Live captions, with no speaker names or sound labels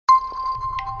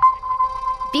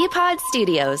BPod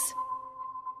Studios.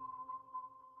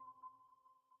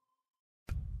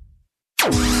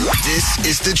 This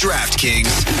is the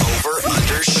DraftKings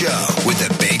Over-Under Show with the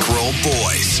Bankroll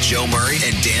Boys, Joe Murray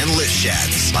and Dan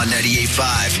Lifshatz on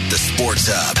 98.5, The Sports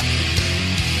Hub.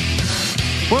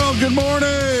 Well, good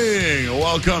morning.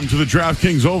 Welcome to the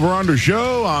DraftKings Over-Under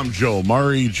Show. I'm Joe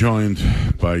Murray, joined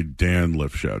by Dan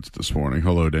Lifshatz this morning.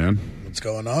 Hello, Dan. What's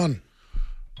going on?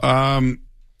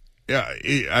 Yeah,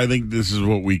 I think this is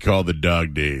what we call the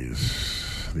dog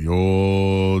days. The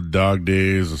old dog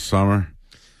days of summer.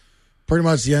 Pretty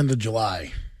much the end of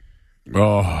July.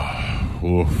 Oh,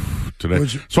 oof, today.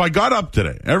 So I got up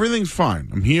today. Everything's fine.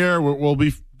 I'm here. We'll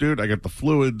be, dude, I got the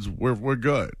fluids. We're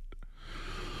good.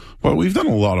 But we've done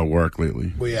a lot of work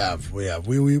lately. We have.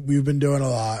 We've been doing a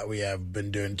lot. We have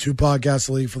been doing 2 podcasts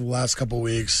a week for the last couple of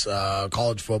weeks.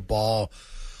 College football.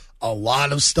 A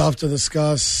lot of stuff to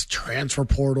discuss. Transfer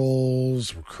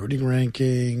portals, recruiting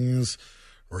rankings,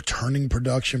 returning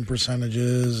production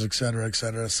percentages, et cetera, et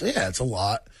cetera. So, yeah, it's a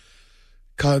lot.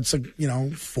 It's like,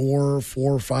 4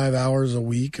 or 5 hours a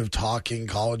week of talking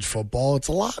college football. It's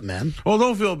a lot, man. Well,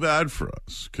 don't feel bad for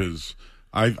us because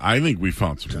I think we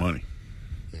found some money.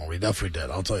 Well, we definitely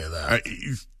did. I'll tell you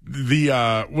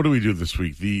that. What do we do this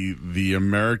week? The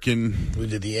American. We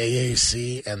did the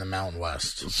AAC and the Mountain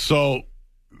West. So,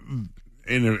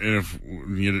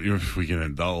 if we can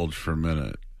indulge for a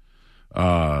minute,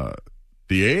 the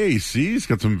AAC's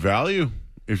got some value.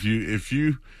 If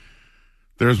you.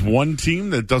 There's one team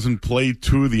that doesn't play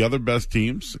 2 of the other best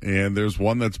teams, and there's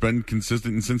one that's been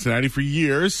consistent in Cincinnati for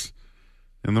years,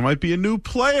 and there might be a new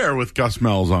player with Gus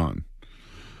Malzahn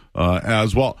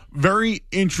as well. Very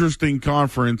interesting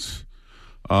conference.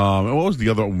 And what was the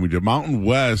other one we did? Mountain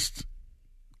West.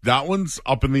 That one's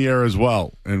up in the air as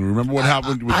well. And remember what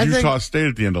happened with Utah State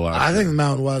at the end of last year. I think the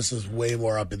Mountain West is way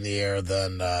more up in the air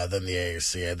than the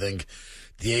AAC. I think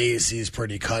the AAC is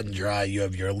pretty cut and dry. You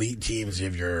have your elite teams, you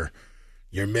have your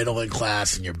middle and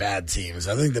class and your bad teams.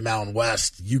 I think the Mountain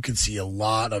West, you can see a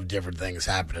lot of different things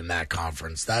happen in that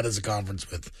conference. That is a conference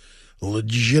with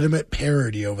legitimate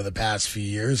parity over the past few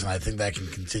years, and I think that can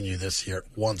continue this year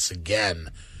once again.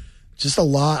 Just a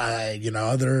lot. There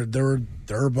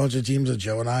are a bunch of teams that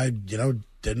Joe and I,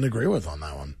 didn't agree with on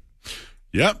that one.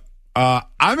 Yep.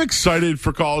 I'm excited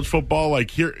for college football.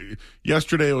 Like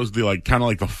yesterday was the kind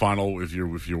of the final. If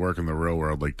you work in the real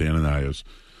world, like Dan and I is.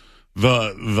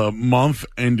 The month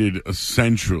ended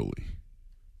essentially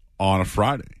on a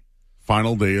Friday,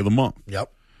 final day of the month.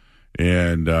 Yep.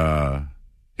 And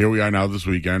here we are now this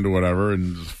weekend or whatever,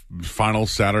 and final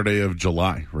Saturday of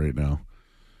July right now.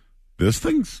 This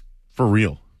thing's for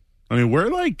real. I mean, we're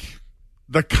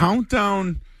the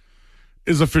countdown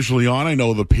is officially on. I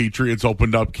know the Patriots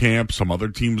opened up camp. Some other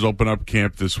teams opened up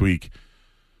camp this week.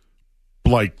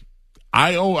 I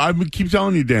keep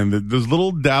telling you, Dan, that there's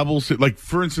little dabbles.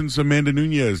 For instance, Amanda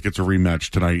Nunes gets a rematch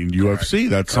tonight in UFC.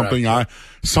 That's something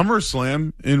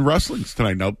SummerSlam in wrestling's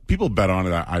tonight. Now, people bet on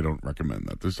it. I don't recommend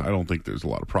that. I don't think there's a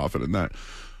lot of profit in that.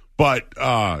 But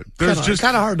there's just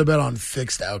kind of hard to bet on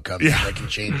fixed outcomes. Yeah. They can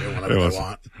change it whenever they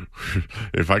want.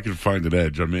 If I can find an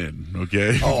edge, I'm in.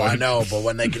 Okay. Oh, I know. But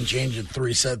when they can change it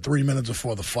 3 minutes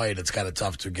before the fight, it's kind of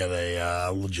tough to get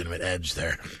a legitimate edge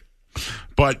there.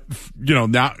 But,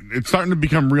 now it's starting to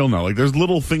become real now. There's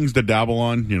little things to dabble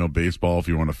on, baseball, if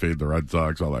you want to fade the Red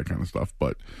Sox, all that kind of stuff.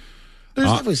 But there's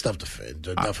definitely stuff to fade.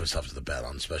 There's definitely stuff to bet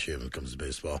on, especially when it comes to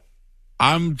baseball.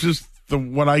 I'm just,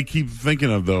 what I keep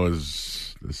thinking of, though,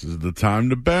 is this is the time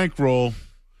to bankroll.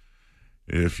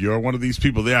 If you're one of these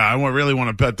people, I really want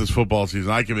to bet this football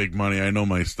season. I can make money. I know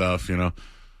my stuff,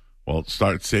 Well,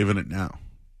 start saving it now.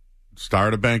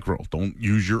 Start a bankroll. Don't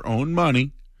use your own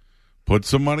money. Put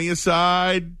some money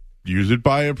aside, use it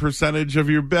by a percentage of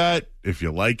your bet. If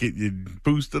you like it, you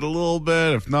boost it a little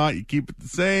bit. If not, you keep it the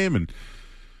same, and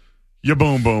you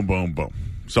boom, boom, boom, boom.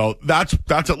 So that's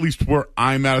at least where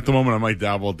I'm at the moment. I might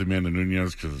dabble at the Amanda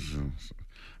Nunes because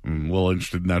I'm a little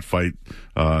interested in that fight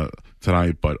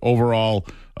tonight. But overall,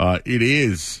 it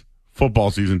is football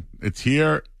season. It's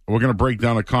here. We're going to break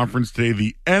down a conference today,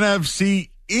 the NFC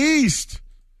East.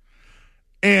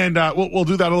 And we'll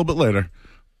do that a little bit later.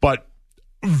 But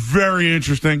very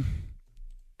interesting.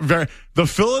 The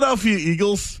Philadelphia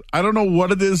Eagles, I don't know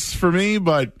what it is for me,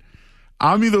 but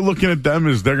I'm either looking at them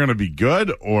as they're going to be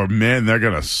good or, man, they're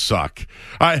going to suck.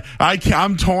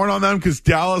 I'm torn on them because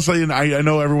Dallas, I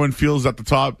know everyone feels at the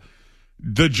top.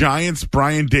 The Giants,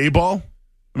 Brian Daboll,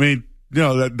 I mean,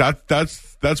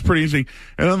 that's pretty interesting.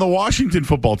 And then the Washington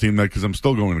football team, because I'm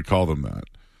still going to call them that.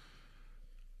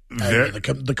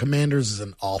 The Commanders is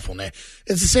an awful name.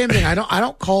 It's the same thing. I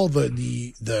don't call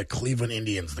the Cleveland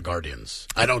Indians the Guardians.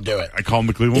 I don't do it. I call them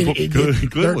the Cleveland. They're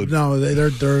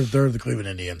the Cleveland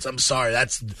Indians. I'm sorry.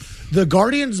 The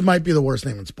Guardians might be the worst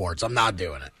name in sports. I'm not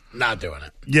doing it. Not doing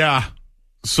it. Yeah.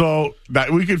 So that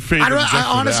we could fade. I'd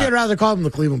rather call them the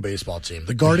Cleveland baseball team.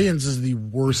 The Guardians is the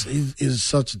worst. Is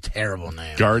such a terrible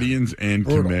name. Guardians and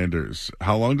Brutal. Commanders.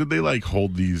 How long did they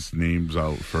hold these names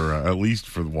out for? At least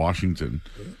for Washington,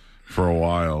 for a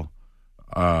while.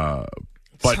 But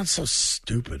sounds so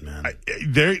stupid, man.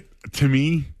 To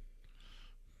me,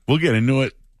 we'll get into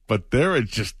it. But there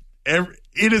is just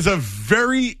it is a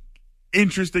very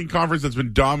interesting conference that's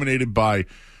been dominated by.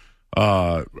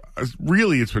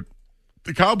 Really, it's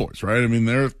the Cowboys, right? I mean,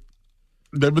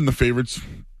 they've been the favorites,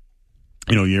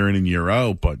 year in and year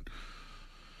out. But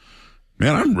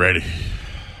man, I'm ready.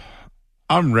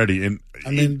 And I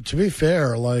mean, to be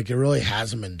fair, it really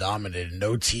hasn't been dominated.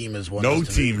 No team has won. No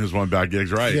team has won back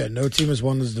gigs, right? Yeah, no team has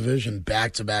won this division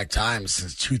back-to-back times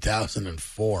since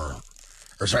 2004.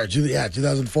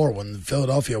 2004 when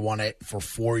Philadelphia won it for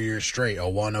 4 years straight,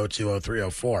 01, 02, 03,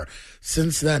 04.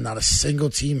 Since then, not a single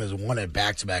team has won it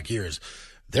back-to-back years.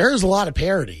 There's a lot of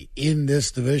parity in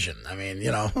this division. I mean,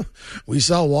 we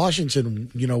saw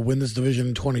Washington, win this division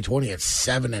in 2020 at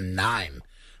 7-9.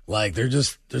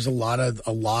 There's a lot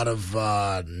of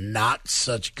not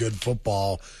such good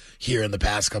football here in the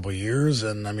past couple of years,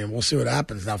 and I mean, we'll see what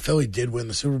happens. Now, Philly did win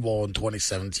the Super Bowl in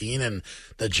 2017, and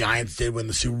the Giants did win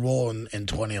the Super Bowl in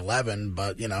 2011,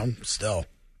 but still.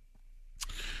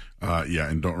 Yeah,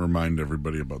 and don't remind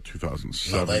everybody about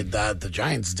 2007. No, the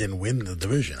Giants didn't win the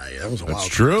division. That was a wild. That's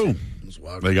true.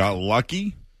 They got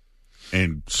lucky,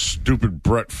 and stupid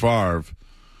Brett Favre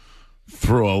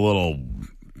threw a little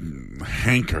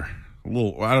hanker.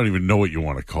 I don't even know what you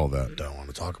want to call that. Don't want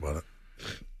to talk about it.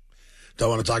 Don't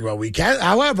want to talk about it.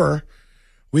 However,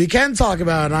 we can talk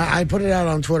about it. I put it out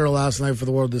on Twitter last night for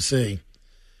the world to see.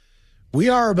 We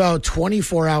are about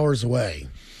 24 hours away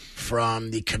from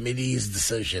the committee's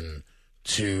decision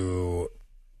to,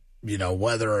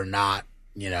 whether or not,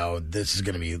 this is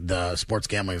going to be, the sports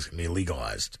gambling is going to be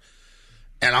legalized.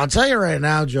 And I'll tell you right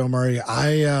now, Joe Murray,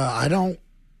 I don't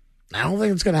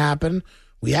think it's going to happen.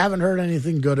 We haven't heard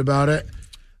anything good about it.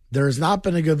 There has not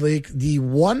been a good leak. The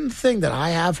one thing that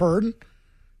I have heard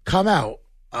come out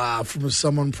from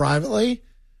someone privately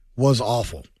was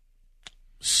awful.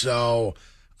 So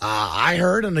I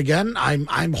heard, and again,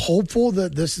 I'm hopeful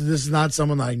that this is not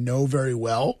someone that I know very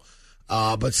well,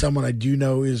 but someone I do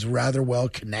know is rather well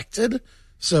connected.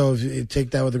 So if you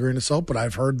take that with a grain of salt. But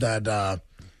I've heard that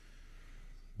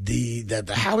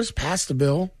the House passed a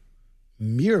bill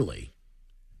merely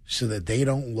so that they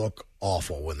don't look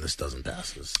awful when this doesn't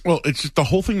pass this. Well, it's just the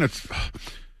whole thing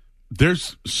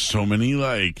there's so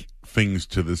many things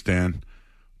to this, Dan,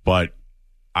 but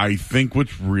I think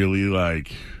what's really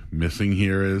missing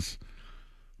here is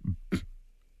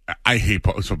I hate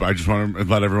so I just want to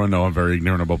let everyone know I'm very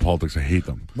ignorant about politics. I hate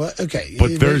them. But okay,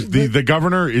 but there's the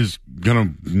governor is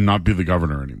gonna not be the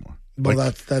governor anymore. Well,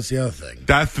 that's the other thing.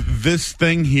 This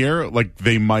thing here,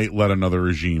 they might let another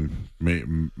regime.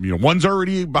 One's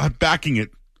already backing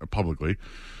it publicly,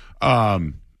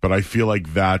 but I feel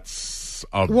like that's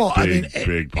a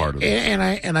big part of it.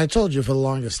 And I told you for the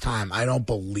longest time, I don't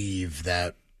believe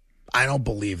that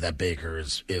Baker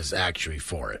is actually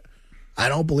for it. I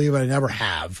don't believe it. I never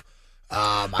have.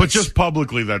 But just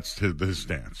publicly, that's his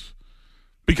stance.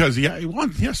 Because he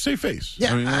wants save face.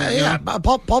 Yeah,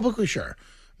 publicly, sure.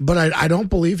 But I don't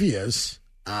believe he is.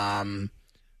 I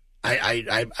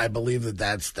believe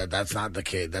that's not the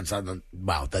case.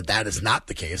 That is not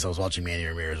the case. I was watching Manny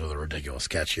Ramirez with a ridiculous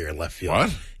catch here in left field.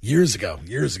 What? Years ago.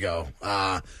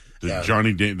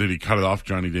 Did he cut it off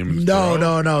Johnny Damon's No.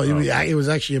 Oh. It was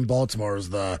actually in Baltimore. It was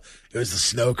the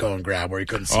snow cone grab where he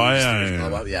couldn't see.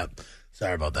 Yeah.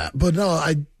 Sorry about that. But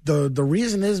no, the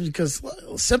reason is because,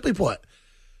 simply put,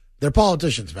 they're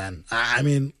politicians, man. I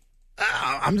mean,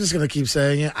 I'm just going to keep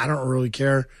saying it. I don't really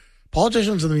care.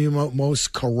 Politicians are the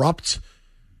most corrupt,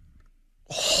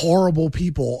 horrible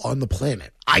people on the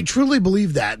planet. I truly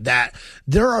believe that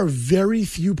there are very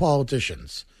few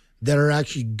politicians that are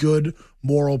actually good,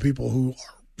 moral people who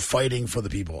are fighting for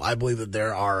the people. I believe that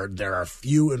there are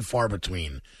few and far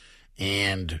between.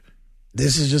 And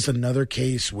this is just another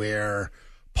case where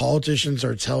politicians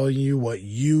are telling you what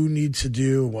you need to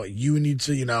do, what you need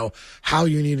to, how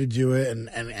you need to do it,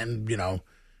 and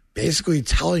basically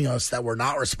telling us that we're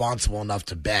not responsible enough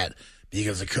to bet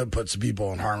because it could put some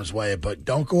people in harm's way. But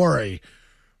don't worry,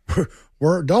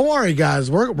 don't worry,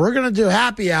 guys. We're going to do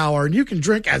happy hour, and you can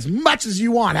drink as much as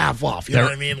you want, half off. You know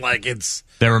what I mean? Like it's.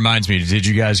 That reminds me. Did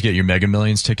you guys get your Mega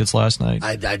Millions tickets last night?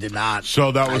 I did not.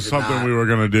 So that was something we were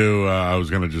going to do. I was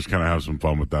going to just kind of have some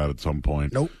fun with that at some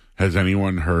point. Nope. Has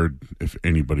anyone heard if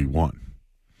anybody won?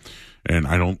 And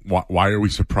I don't. Why are we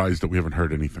surprised that we haven't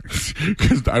heard anything?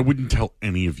 Because I wouldn't tell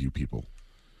any of you people.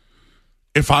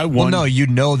 If I won, well, no, you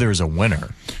know there's a winner.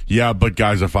 Yeah, but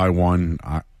guys, if I won,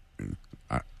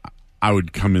 I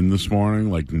would come in this morning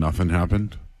like nothing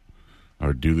happened. I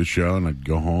would do the show and I'd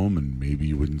go home and maybe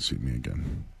you wouldn't see me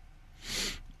again.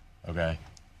 Okay.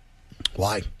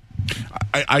 Why?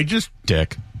 I just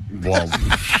dick. Well,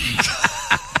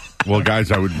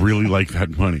 guys, I would really like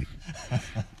that money.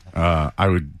 I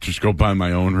would just go buy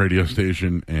my own radio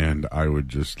station and I would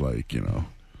just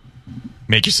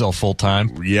make yourself full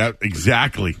time. Yeah,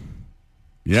 exactly.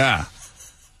 Yeah.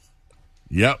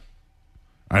 Yep.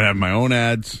 I'd have my own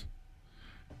ads.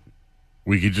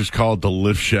 We could just call it the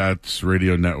Lifshatz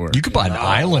Radio Network. You could buy an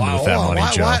island with that money,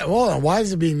 Joe. Hold on. Why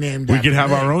is it being named We could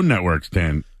have our own networks,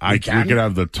 Dan. We could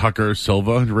have the Tucker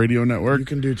Silva Radio Network. You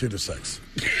can do 2 to 6.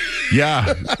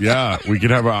 Yeah. We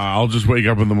could have. I'll just wake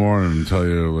up in the morning and tell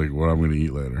you what I'm going to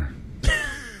eat later.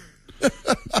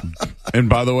 And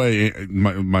by the way,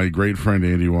 my great friend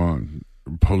Andy Wong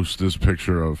posts this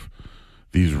picture of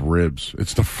these ribs.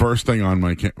 It's the first thing on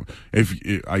my.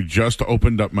 I just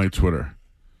opened up my Twitter.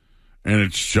 And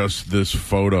it's just this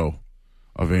photo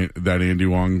of that Andy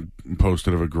Wong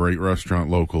posted of a great restaurant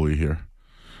locally here,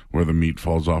 where the meat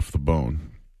falls off the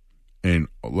bone. And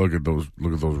look at those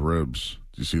ribs.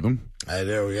 Do you see them? I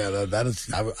do. Yeah, that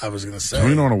is. I was going to say. So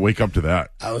we don't want to wake up to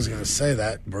that. I was going to say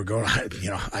that we're going.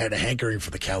 I had a hankering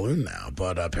for the Kowloon now,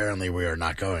 but apparently we are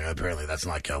not going. Apparently that's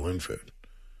not Kowloon food.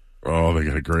 Oh, they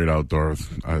got a great outdoor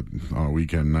on a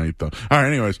weekend night though. All right.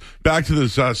 Anyways, back to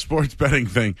this sports betting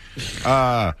thing.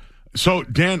 So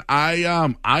Dan,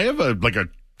 I have a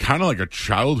kind of like a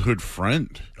childhood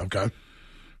friend. Okay.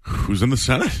 Who's in the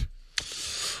Senate?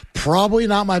 Probably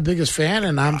not my biggest fan,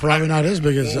 and I'm probably not his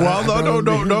biggest. Well,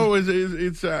 no.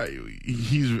 It's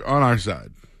he's on our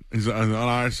side. He's on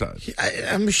our side.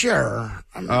 I'm sure.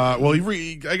 I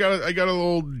got a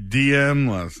little DM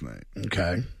last night.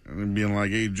 Okay. And being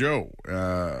like, "Hey, Joe,"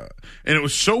 and it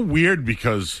was so weird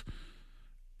because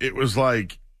it was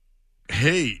like,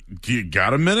 "Hey, do you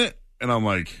got a minute?" And I'm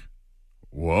like,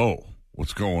 "Whoa,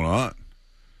 what's going on?"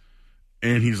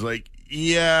 And he's like,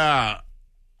 "Yeah,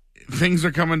 things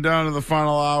are coming down to the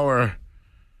final hour.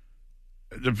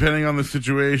 Depending on the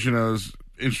situation, I was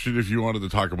interested if you wanted to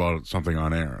talk about something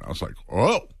on air." And I was like,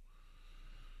 "Oh."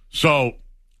 So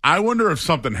I wonder if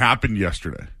something happened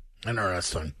yesterday.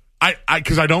 Interesting.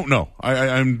 Because I don't know.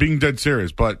 I'm being dead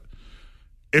serious. But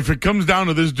if it comes down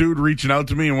to this dude reaching out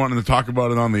to me and wanting to talk about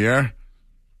it on the air,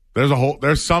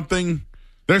 there's something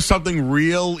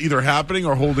real either happening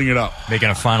or holding it up. Making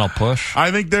a final push.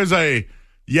 I think there's a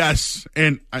yes,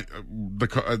 and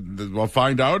I'll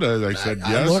find out. I said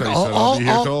yes. Look, I'll be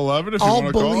here till 11 if you want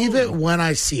to call. I'll believe it when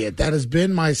I see it. That has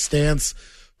been my stance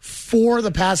for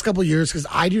the past couple of years because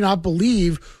I do not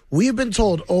believe we have been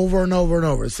told over and over and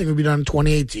over this thing will be done in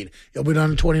 2018. It'll be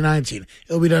done in 2019.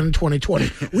 It'll be done in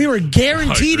 2020. We were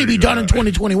guaranteed to be done in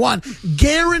 2021.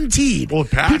 Guaranteed. Well,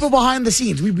 it passed. People behind the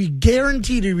scenes. We'd be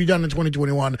guaranteed to be done in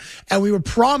 2021. And we were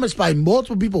promised by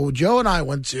multiple people. Joe and I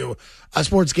went to a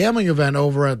sports gambling event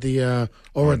over at the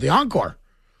Encore.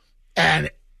 And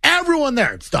everyone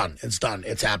there, it's done. It's done.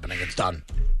 It's happening. It's done.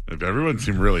 Everyone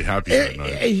seemed really happy that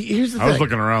night. Here's the thing. I was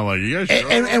looking around like, you guys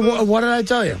sure? And what did I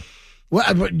tell you? Well,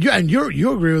 and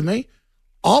you agree with me.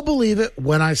 I'll believe it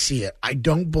when I see it. I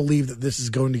don't believe that this is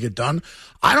going to get done.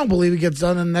 I don't believe it gets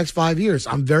done in the next 5 years.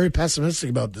 I'm very pessimistic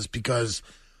about this because,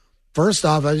 first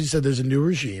off, as you said, there's a new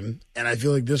regime, and I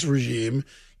feel like this regime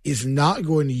is not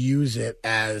going to use it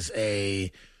as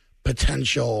a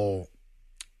potential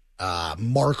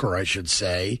marker, I should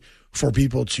say, for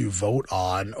people to vote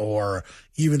on or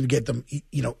even get them,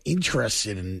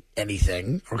 interested in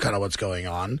anything or kind of what's going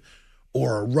on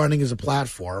or running as a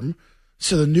platform.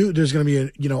 So there's going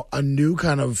to be a new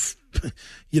kind of,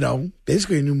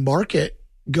 basically a new market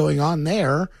going on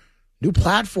there, new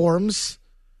platforms.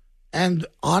 And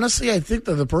honestly, I think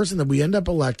that the person that we end up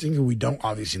electing, who we don't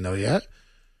obviously know yet,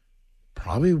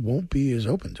 probably won't be as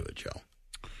open to it, Joe.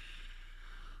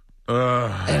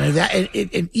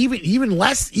 And even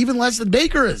less than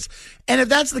Baker is. And if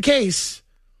that's the case,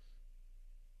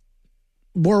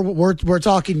 we're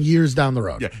talking years down the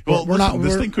road. Yeah. Well,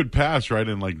 this thing could pass, right?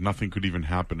 And nothing could even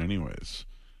happen anyways.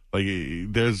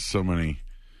 There's so many.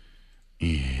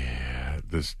 Yeah,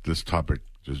 this topic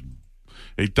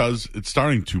it's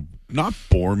starting to not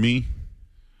bore me,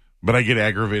 But I get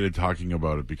aggravated talking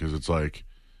about it because it's like,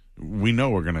 we know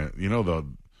we're going to,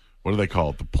 what do they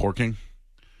call it? The porking?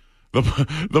 The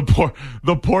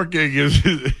porking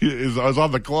is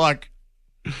on the clock.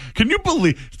 Can you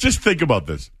believe? Just think about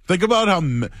this. Think about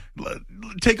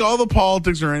take all the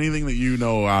politics or anything that you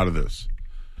know out of this.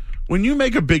 When you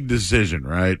make a big decision,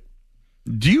 right?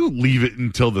 Do you leave it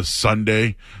until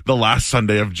the last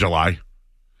Sunday of July?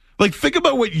 Like, think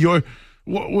about what if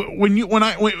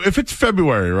it's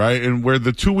February, right, and we're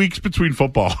the 2 weeks between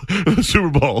football, the Super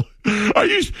Bowl.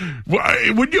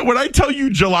 When I tell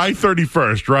you July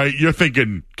 31st, right? You're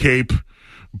thinking Cape,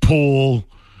 pool.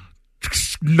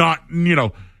 Not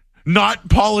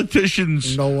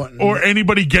politicians or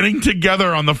anybody getting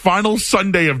together on the final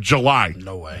Sunday of July.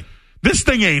 No way. This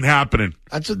thing ain't happening.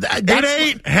 It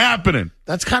ain't happening.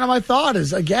 That's kind of my thought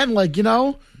is, again, like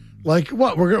what?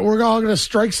 We're all going to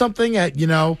strike something at,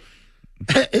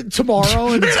 tomorrow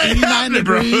and it's 89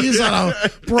 degrees on a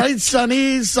bright,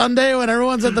 sunny Sunday when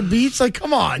everyone's at the beach. Like,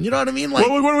 come on. You know what I mean? Like,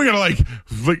 what are we going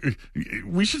to,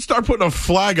 we should start putting a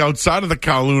flag outside of the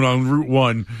Kowloon on Route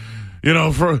 1.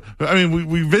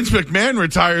 Vince McMahon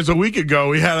retires a week ago.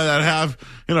 We had that half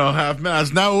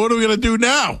mast. Now, what are we going to do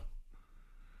now?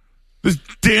 This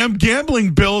damn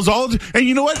gambling bills and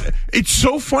you know what? It's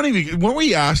so funny because when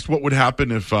we asked what would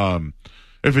happen if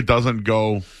it doesn't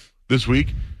go this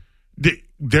week,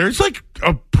 there's like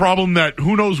a problem that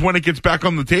who knows when it gets back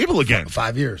on the table again.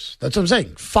 5 years. That's what I'm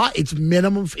saying. It's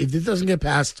minimum. If it doesn't get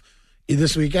passed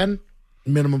this weekend,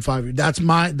 minimum 5 years. That's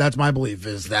my belief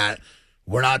is that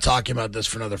we're not talking about this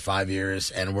for another 5 years,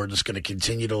 and we're just going to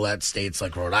continue to let states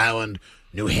like Rhode Island,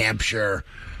 New Hampshire,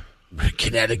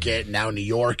 Connecticut, now New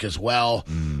York as well.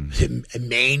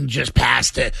 Maine just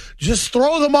passed it. Just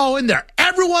throw them all in there.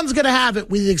 Everyone's going to have it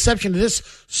with the exception of this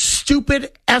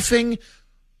stupid effing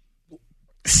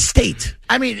state.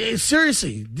 I mean,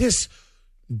 seriously, this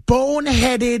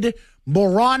boneheaded,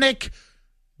 moronic,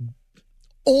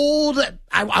 old,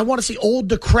 I want to say old,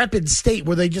 decrepit state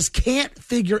where they just can't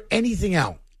figure anything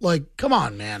out. Like, come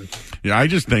on, man. Yeah, I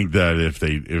just think that if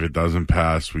it doesn't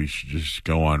pass, we should just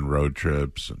go on road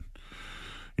trips and,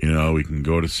 we can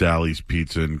go to Sally's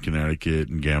Pizza in Connecticut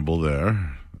and gamble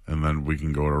there. And then we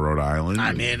can go to Rhode Island.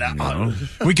 I mean,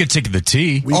 we could take the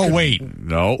T. No, we can't.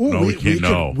 No,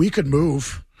 we could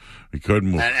move. We could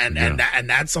move, and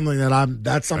that's something that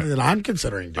I'm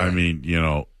considering doing. I mean,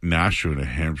 Nashua, New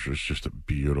Hampshire is just a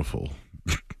beautiful,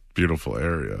 beautiful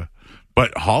area.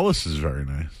 But Hollis is very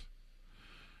nice.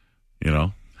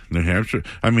 New Hampshire.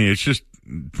 I mean, it's just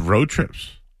road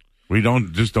trips. We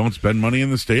don't spend money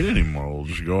in the state anymore. We'll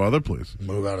just go other places.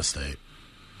 Move out of state.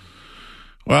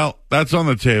 Well, that's on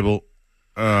the table.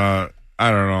 I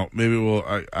don't know. Maybe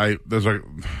there's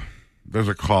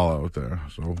a call out there,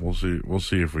 so we'll see. We'll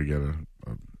see if we get a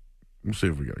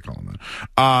call on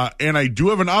that. And I do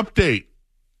have an update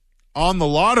on the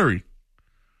lottery.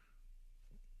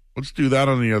 Let's do that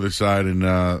on the other side.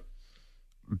 And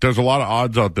there's a lot of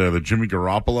odds out there that Jimmy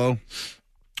Garoppolo,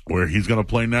 where he's going to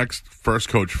play next, first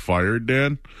coach fired,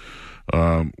 Dan,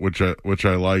 which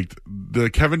I liked. The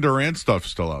Kevin Durant stuff's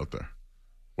still out there.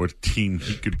 What team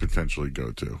he could potentially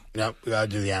go to? Yep, we got to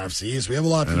do the NFC East. We have a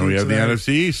lot. And we have the NFC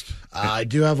East. I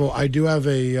do have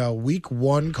a week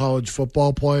 1 college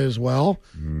football play as well.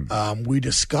 We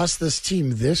discussed this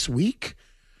team this week,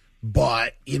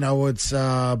 but it's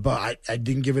but I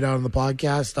didn't give it out on the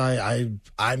podcast.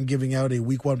 I'm giving out a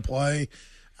week 1 play.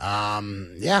 We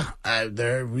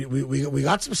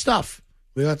got some stuff.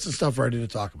 We got some stuff ready to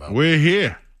talk about. We're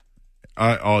here.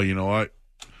 You know what?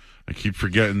 I keep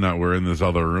forgetting that we're in this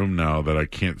other room now that I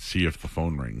can't see if the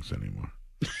phone rings anymore.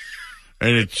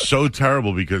 And it's so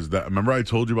terrible because remember I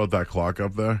told you about that clock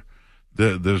up there?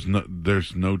 There's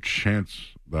no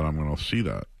chance that I'm going to see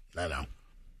that. I know.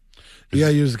 You got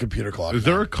to use the computer clock. Is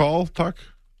there a call, Tuck?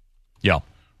 Yeah.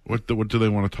 What do they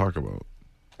want to talk about?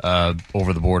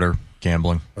 Over the border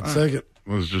gambling. Let's take it.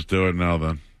 Let's just do it now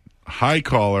then. Hi,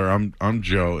 caller. I'm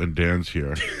Joe, and Dan's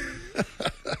here.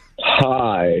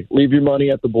 Hi. Leave your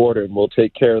money at the border, and we'll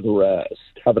take care of the rest.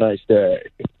 Have a nice day.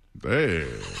 Hey.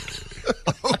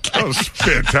 That was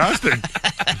fantastic.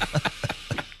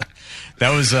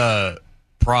 That was a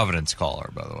Providence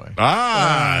caller, by the way.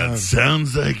 It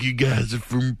sounds like you guys are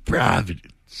from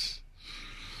Providence.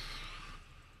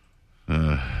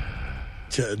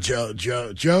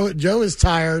 Joe is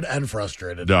tired and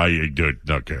frustrated. No, you do it.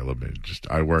 Okay, let me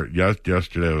I worked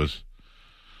yesterday.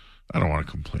 I don't want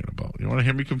to complain about. You want to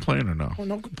hear me complain or no? Oh,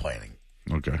 no complaining.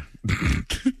 Okay.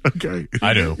 Okay.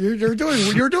 I do. You're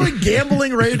doing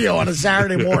gambling radio on a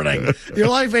Saturday morning. Your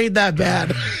life ain't that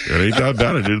bad. It ain't that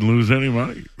bad. I didn't lose any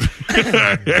money.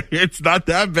 It's not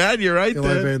that bad. You're right, Your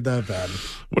life Dan. ain't that bad.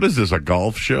 What is this, a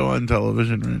golf show on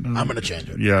television right now? I'm going to change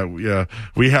it. Yeah.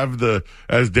 We have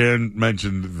as Dan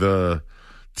mentioned, the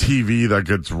TV that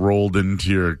gets rolled into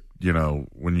your,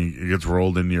 it gets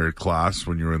rolled into your class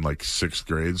when you're in like 6th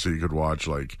grade, so you could watch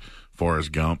like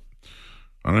Forrest Gump.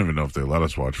 I don't even know if they let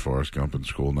us watch Forrest Gump in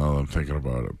school now that I'm thinking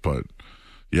about it, but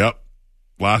yep.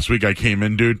 Last week I came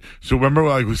in, dude. So remember,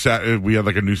 like we had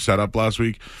like a new setup last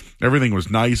week. Everything was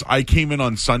nice. I came in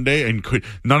on Sunday and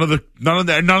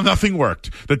nothing worked.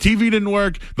 The TV didn't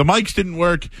work. The mics didn't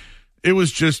work. It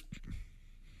was just.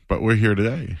 But we're here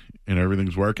today, and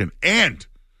everything's working. And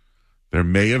there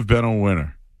may have been a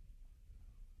winner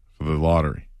for the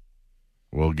lottery.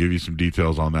 We'll give you some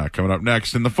details on that coming up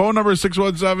next. And the phone number is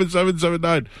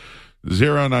 617-779-0985.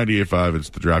 It's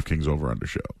the DraftKings Over-Under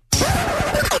Show.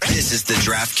 This is the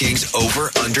DraftKings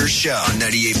Over-Under Show on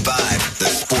 98.5, the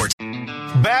sports.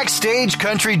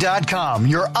 BackstageCountry.com,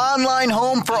 your online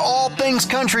home for all things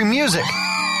country music.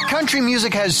 Country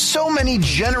music has so many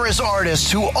generous artists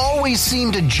who always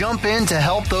seem to jump in to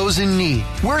help those in need.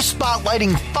 We're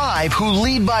spotlighting 5 who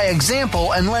lead by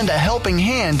example and lend a helping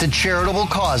hand to charitable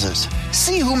causes.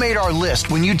 See who made our list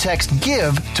when you text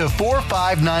GIVE to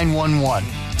 45911.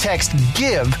 Text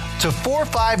GIVE to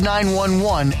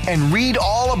 45911 and read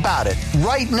all about it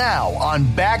right now on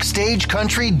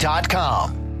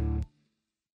BackstageCountry.com.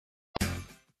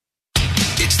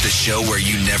 It's the show where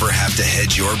you never have to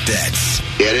hedge your bets.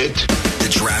 Get it? The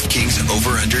DraftKings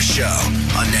Over-Under Show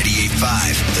on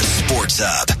 98.5, the Sports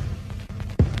Hub.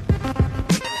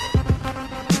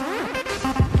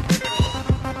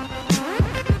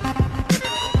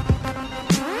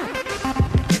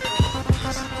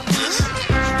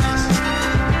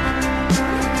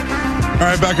 All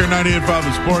right, back here at 98.5,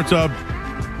 the Sports Hub.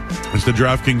 It's the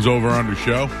DraftKings Over-Under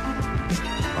Show.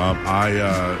 I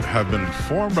have been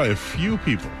informed by a few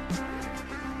people.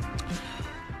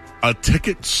 A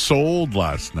ticket sold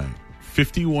last night.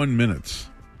 51 minutes.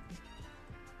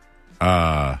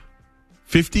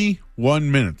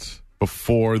 51 minutes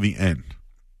before the end.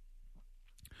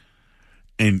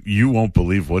 And you won't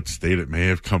believe what state it may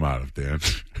have come out of, Dan.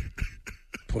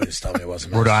 Please tell me it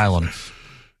wasn't Rhode us. Island.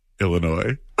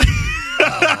 Illinois.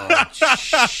 Oh,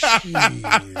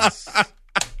 jeez.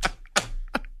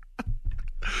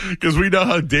 Because we know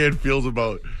how Dan feels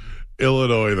about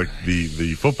Illinois,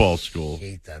 the football school. I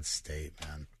hate that state,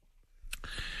 man.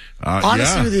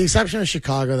 Honestly, With the exception of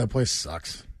Chicago, that place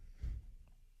sucks.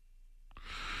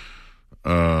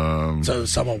 So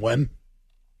someone win?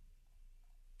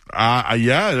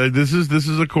 Yeah, this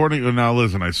is according. Now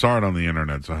listen, I saw it on the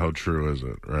internet. So how true is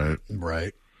it? Right.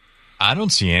 Right. I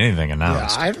don't see anything Yeah,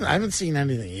 announced. I haven't seen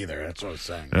anything either. That's what I was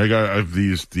saying. I have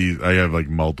these. I have like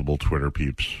multiple Twitter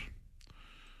peeps.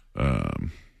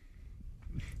 I'm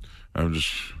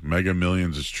just Mega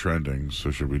Millions is trending.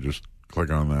 So should we just click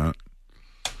on that?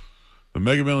 The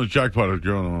Mega Millions jackpot has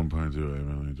grown to 1.28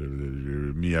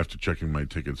 million. Me after checking my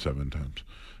ticket 7 times.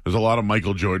 There's a lot of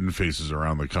Michael Jordan faces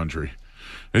around the country.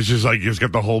 It's just like it's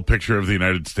got the whole picture of the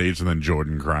United States and then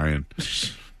Jordan crying.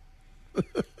 That's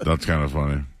kind of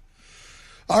funny.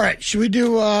 All right, should we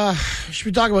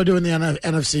talk about doing the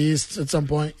NFCs at some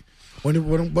point? When do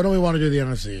we want to do the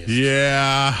NFCs?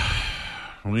 Yeah,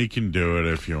 we can do it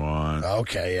if you want.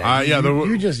 Okay, yeah.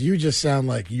 You just sound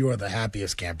like you are the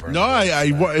happiest camper. in No,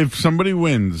 the world. if somebody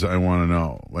wins, I want to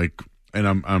know. Like,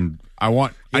 and I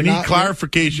need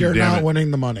clarification. You're damn not it.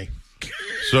 winning the money.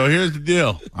 So here's the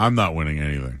deal. I'm not winning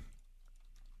anything.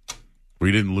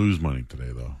 We didn't lose money today,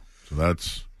 though. So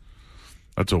that's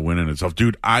a win in itself.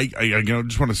 Dude, I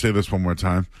just want to say this one more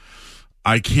time.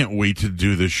 I can't wait to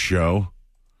do this show,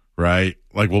 right?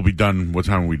 Like, we'll be done. What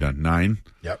time are we done? 9?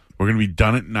 Yep. We're going to be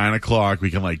done at 9 o'clock.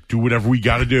 We can, like, do whatever we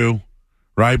got to do,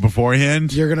 right,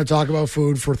 beforehand. You're going to talk about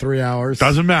food for 3 hours.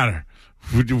 Doesn't matter.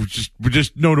 We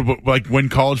just know, like, when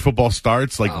college football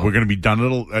starts, like, we're going to be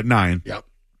done at 9. Yep.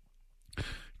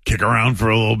 Kick around for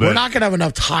a little bit. We're not going to have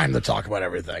enough time to talk about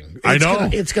everything. I know.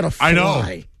 It's going to fly. I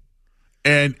know.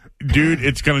 And, dude,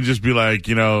 it's going to just be like,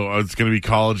 it's going to be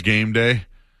college game day.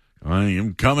 I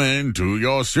am coming to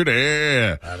your city.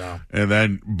 I know. And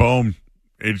then, boom,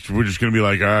 we're just going to be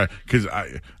like, all right, because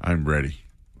I'm ready.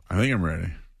 I think I'm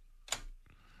ready.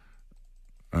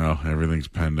 Oh, everything's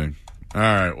pending. All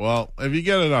right, well, if you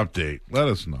get an update, let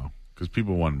us know, because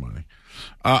people won money.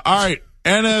 All right,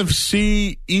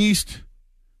 NFC East,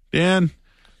 Dan,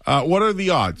 What are the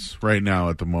odds right now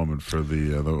at the moment for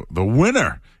the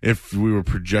winner? If we were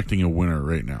projecting a winner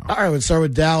right now, all right, let's start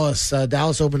with Dallas.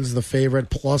 Dallas opens the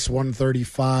favorite plus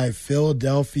 135.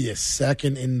 Philadelphia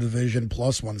second in the division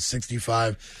plus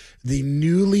 165. The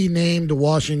newly named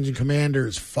Washington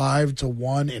Commanders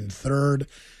 5-1 in third,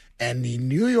 and the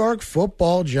New York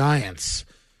Football Giants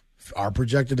are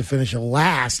projected to finish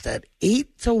last at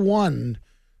 8-1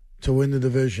 to win the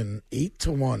division.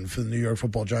 8-1 for the New York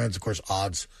Football Giants. Of course,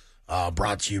 odds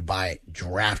brought to you by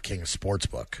DraftKings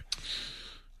Sportsbook.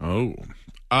 Oh,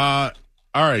 all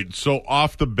right. So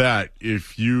off the bat,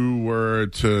 if you were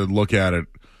to look at it,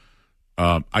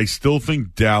 I still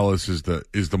think Dallas is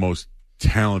the most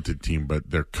talented team,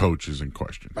 but their coach is in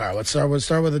question. All right, let's start with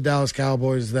the Dallas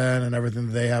Cowboys then, and everything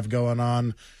that they have going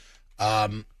on.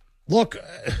 Look,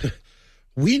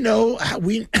 we know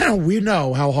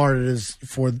how hard it is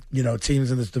for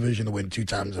teams in this division to win 2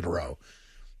 times in a row.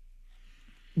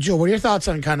 Joe, what are your thoughts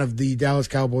on kind of the Dallas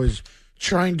Cowboys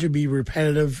trying to be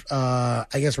repetitive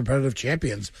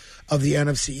champions of the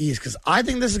NFC East? Because I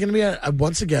think this is going to be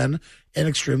once again an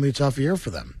extremely tough year for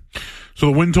them. So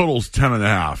the win total is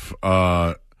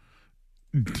 10.5.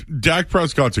 Dak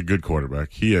Prescott's a good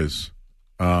quarterback. He is.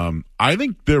 I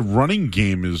think their running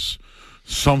game is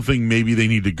something maybe they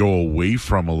need to go away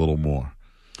from a little more.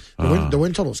 The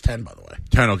win total is 10, by the way.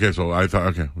 10, okay. So I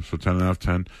thought, so 10.5,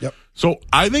 10. Yep. So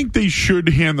I think they should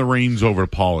hand the reins over to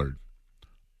Pollard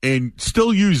and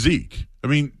still use Zeke. I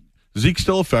mean, Zeke's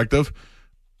still effective.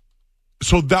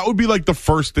 So that would be like the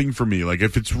first thing for me. Like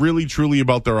if it's really truly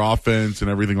about their offense and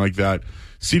everything like that,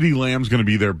 CeeDee Lamb's going to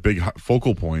be their big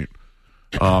focal point.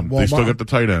 They still got the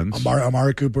tight ends.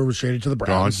 Amari Cooper was traded to the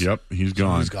Browns. Gone. Yep, he's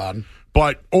gone. He's gone.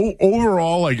 But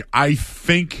overall, like I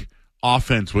think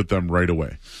offense with them right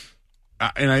away,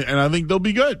 and I think they'll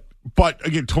be good. But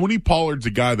again, Tony Pollard's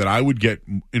a guy that I would get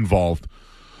involved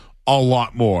a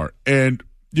lot more. And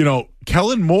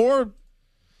Kellen Moore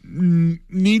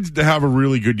needs to have a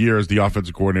really good year as the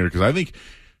offensive coordinator, because I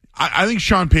think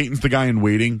Sean Payton's the guy in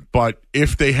waiting. But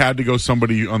if they had to go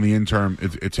somebody on the interim,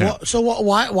 it's him. Well, so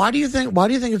why do you think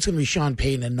it's going to be Sean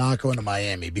Payton and not going to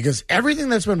Miami? Because everything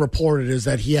that's been reported is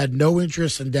that he had no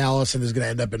interest in Dallas and is going to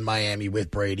end up in Miami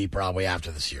with Brady probably after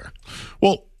this year.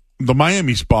 Well, the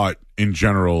Miami spot in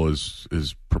general is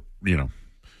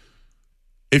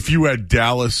if you had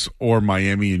Dallas or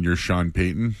Miami and you're Sean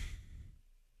Payton,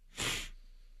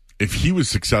 if he was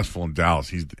successful in Dallas,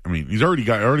 he's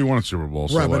already won a Super Bowl.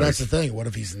 Right, but that's the thing. What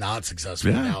if he's not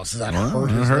successful in Dallas? Does that hurt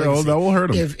his legacy? That will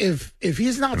hurt him. If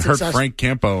he's not successful, hurt Frank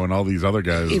Campo and all these other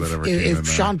guys that ever came in there. If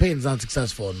Sean Payton's not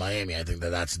successful in Miami, I think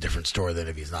that's a different story than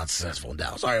if he's not successful in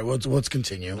Dallas. All right, let's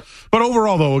continue. But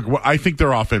overall, though, I think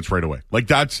their offense right away. Like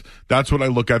that's what I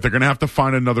look at. They're going to have to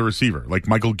find another receiver. Like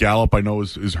Michael Gallup, I know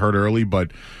is hurt early, but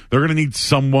they're going to need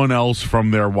someone else from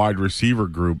their wide receiver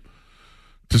group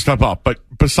to step up. But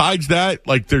besides that,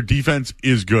 like their defense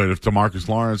is good. If DeMarcus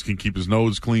Lawrence can keep his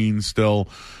nose clean still,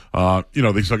 they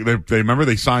remember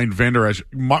they signed Van Der Esch.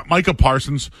 Micah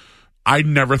Parsons, I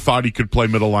never thought he could play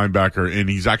middle linebacker, and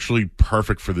he's actually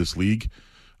perfect for this league.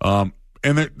 And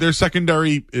their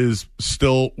secondary is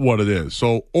still what it is.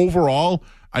 So overall,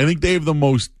 I think they have the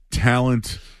most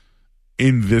talent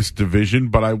in this division,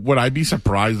 but would I be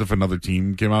surprised if another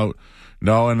team came out?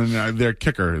 No, and then their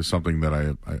kicker is something that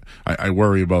I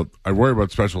worry about. I worry about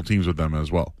special teams with them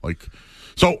as well. Like,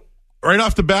 so right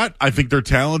off the bat, I think they're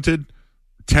talented.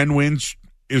 10 wins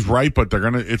is right, but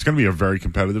it's gonna be a very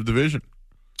competitive division.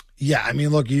 Yeah, I mean,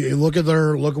 look, you look at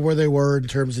where they were in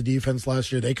terms of defense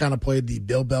last year. They kind of played the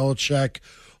Bill Belichick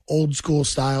old school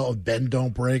style of bend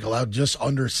don't break, allowed just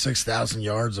under 6,000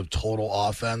 yards of total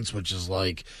offense, which is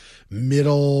like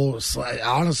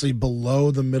honestly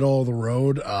below the middle of the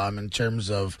road in terms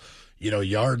of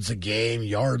yards a game,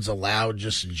 yards allowed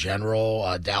just in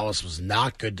general. Dallas was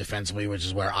not good defensively, which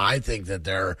is where I think that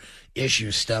their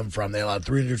issues stem from. They allowed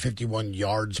 351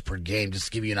 yards per game, just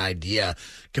to give you an idea,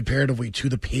 comparatively to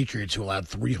the Patriots, who allowed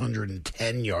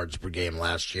 310 yards per game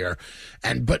last year.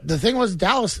 But the thing was,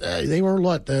 Dallas, they were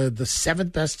the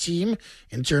seventh best team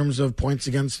in terms of points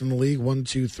against in the league. 1,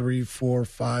 2, 3, 4,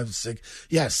 5, 6.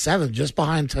 Yeah, 7, just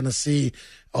behind Tennessee.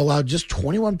 Allowed just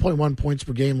 21.1 points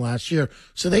per game last year.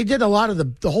 So they did a lot of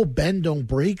the whole bend, don't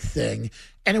break thing,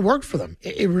 and it worked for them.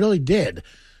 It really did.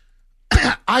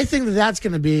 I think that's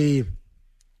going to be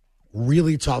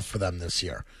really tough for them this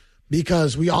year,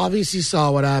 because we obviously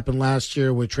saw what happened last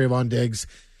year with Trayvon Diggs.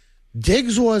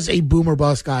 Diggs was a boomer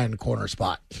bust guy in the corner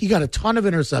spot. He got a ton of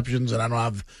interceptions, and I don't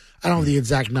have the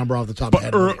exact number off the top of my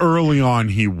head. But early on,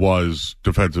 he was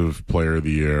Defensive Player of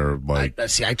the Year. I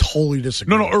totally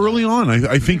disagree. No, early on,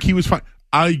 I think he was fine.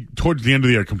 I towards the end of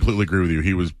the year, I completely agree with you.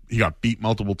 He got beat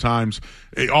multiple times.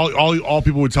 All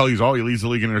people would tell you is, he leads the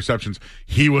league in interceptions.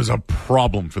 He was a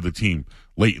problem for the team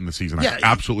late in the season. I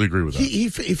absolutely agree with that. He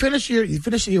finished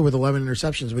the year with 11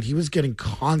 interceptions, but he was getting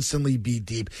constantly beat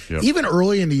deep. Yep. Even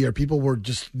early in the year, people were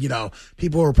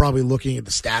probably looking at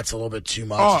the stats a little bit too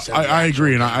much. I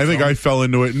agree, and I think I fell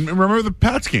into it. And remember the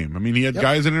Pats game? I mean, he had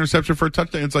guys in interception for a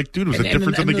touchdown. It's like, dude, it was a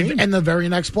difference in the game. And the very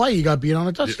next play, he got beat on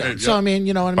a touchdown. So, I mean,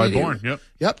 you know what I mean? By Bourne,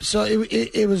 Yep. So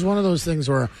it was one of those things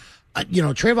where,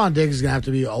 Trayvon Diggs is going to have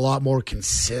to be a lot more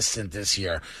consistent this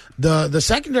year. The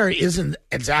secondary isn't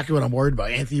exactly what I'm worried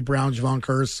about. Anthony Brown, Javon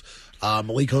Kearse,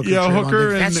 Malik Hooker.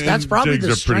 Hooker that's probably Diggs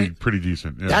the are strength. pretty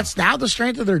decent. Yeah. That's now the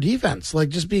strength of their defense. Like,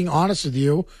 just being honest with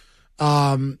you,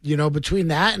 between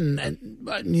that and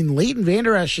I mean, Leighton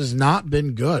Vander Esch has not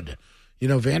been good.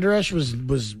 Vander Esch was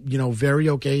very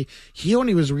okay. He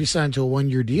only was re-signed to a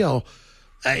 1-year deal.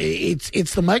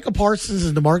 It's the Micah Parsons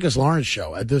and DeMarcus Lawrence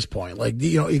show at this point. Like,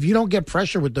 if you don't get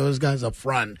pressure with those guys up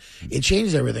front, it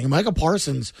changes everything. And Micah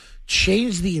Parsons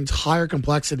changed the entire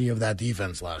complexity of that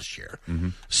defense last year. Mm-hmm.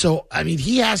 So, I mean,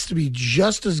 he has to be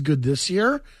just as good this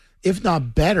year, if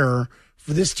not better,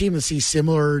 for this team to see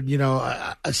similar,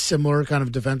 a similar kind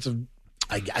of defensive,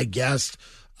 I guess,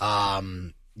 I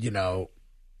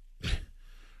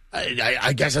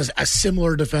guess a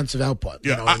similar defensive output.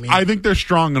 Yeah, You know what I mean? I think they're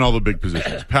strong in all the big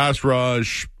positions: pass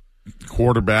rush,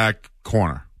 quarterback,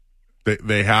 corner.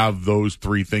 They have those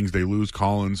three things. They lose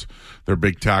Collins, their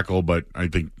big tackle, but I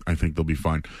think they'll be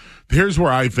fine. Here's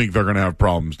where I think they're going to have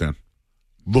problems, Dan.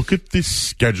 Look at the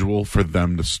schedule for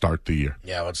them to start the year.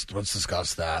 Yeah, let's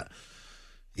discuss that.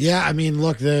 Yeah, I mean,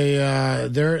 look, they're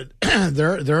in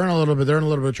a little bit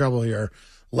of trouble here.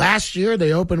 Last year,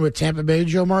 they opened with Tampa Bay,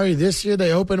 Joe Murray. This year,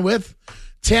 they opened with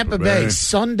Tampa Bay.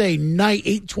 Sunday night,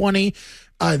 8:20.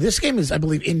 This game is, I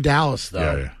believe, in Dallas,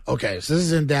 though. Yeah. Okay, so this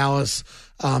is in Dallas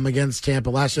against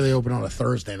Tampa. Last year, they opened on a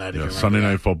Thursday night. Yeah, Sunday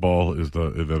Night Football is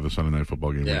the Sunday Night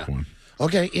Football game. Yeah. Week 1.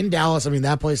 Okay, in Dallas, I mean,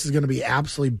 that place is going to be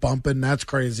absolutely bumping. That's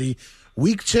crazy.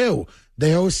 Week 2,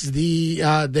 they host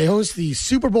the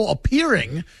Super Bowl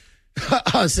appearing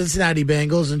Cincinnati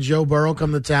Bengals, and Joe Burrow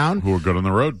come to town. Who are good on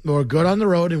the road. Who are good on the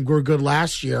road and were good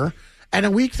last year. And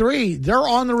in week 3, they're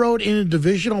on the road in a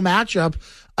divisional matchup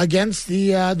against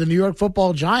the New York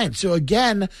Football Giants. So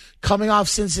again, coming off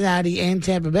Cincinnati and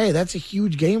Tampa Bay, that's a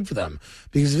huge game for them,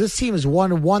 because if this team is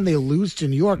 1-1, they lose to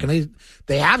New York, and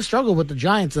they have struggled with the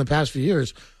Giants in the past few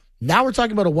years. Now we're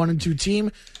talking about a 1-2 team.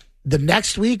 The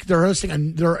next week, they're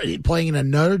playing in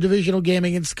another divisional game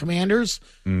against the Commanders.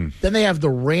 Then they have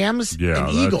the Rams and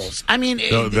Eagles. I mean,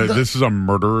 this is a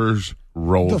murderer's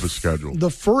roll of a schedule. The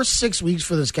first 6 weeks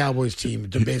for this Cowboys team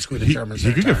to basically determine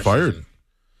he could get fired. Season.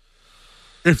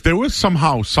 If there was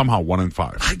somehow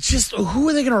 1-5. Who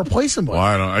are they going to replace him with? Well,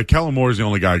 I don't know. Kellen Moore is the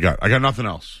only guy I got. I got nothing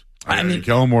else. I mean,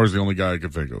 Kellen Moore is the only guy I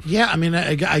could think of. Yeah, I mean,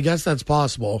 I guess that's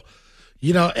possible.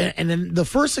 And then the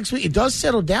first 6 weeks, it does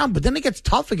settle down, but then it gets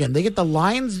tough again. They get the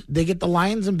Lions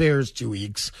and Bears 2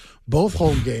 weeks, both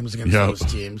home games against those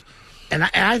teams. And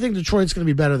I think Detroit's going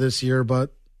to be better this year,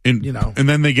 but And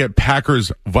then they get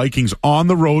Packers, Vikings on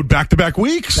the road, back-to-back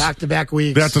weeks. Back-to-back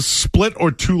weeks. That's a split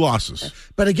or 2 losses.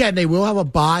 But again, they will have a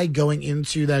bye going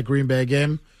into that Green Bay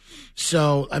game.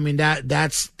 So, I mean,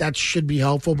 that should be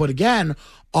helpful. But again,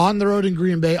 on the road in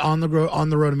Green Bay, on the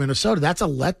road in Minnesota, that's a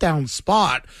letdown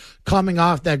spot coming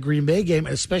off that Green Bay game,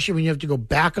 especially when you have to go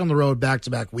back on the road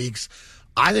back-to-back weeks.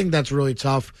 I think that's really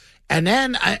tough. And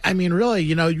then, I mean, really,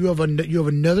 you have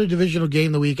another divisional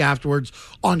game the week afterwards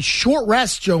on short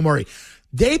rest, Joe Murray.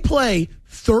 They play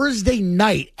Thursday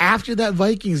night after that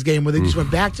Vikings game where they just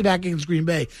went back-to-back against Green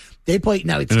Bay. They play,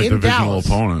 now it's in Dallas.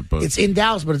 Opponent, but it's in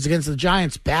Dallas, but it's against the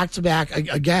Giants back-to-back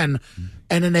again.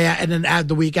 And then add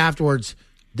the week afterwards,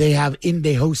 they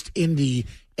host Indy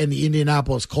and the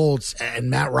Indianapolis Colts and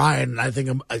Matt Ryan, and I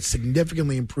think a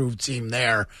significantly improved team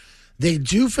there. They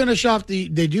do finish off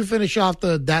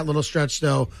that little stretch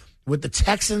though with the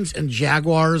Texans and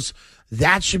Jaguars.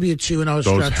 That should be a 2-0 stretch for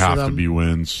them. Those have to be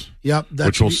wins. Yep,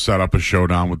 which will set up a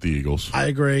showdown with the Eagles. I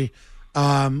agree.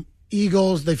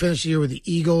 Eagles, they finish the year with the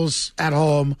Eagles at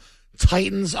home,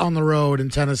 Titans on the road in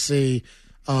Tennessee.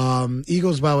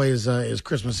 Eagles, by the way, is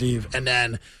Christmas Eve, and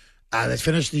then they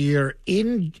finish the year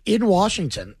in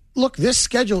Washington. Look, this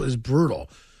schedule is brutal.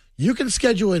 You can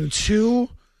schedule in two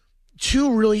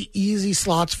really easy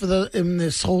slots in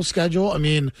this whole schedule. I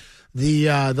mean,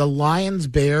 the Lions,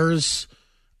 Bears,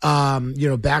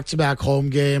 back-to-back home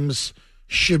games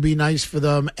should be nice for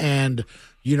them, and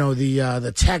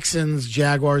the Texans,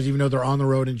 Jaguars, even though they're on the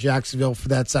road in Jacksonville for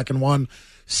that second one,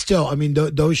 still, I mean,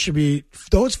 those should be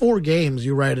those 4 games.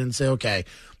 You write and say, okay,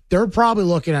 they're probably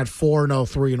looking at 4-0,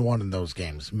 3-1 in those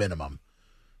games, minimum.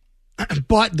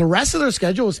 But the rest of their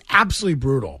schedule is absolutely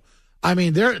brutal. I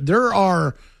mean, there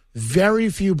are very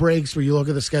few breaks where you look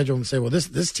at the schedule and say, well,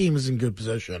 this team is in good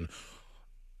position.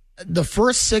 The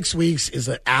first 6 weeks is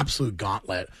an absolute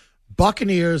gauntlet.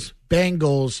 Buccaneers,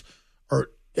 Bengals,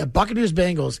 at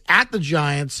the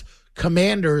Giants,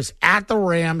 Commanders, at the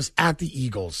Rams, at the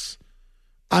Eagles.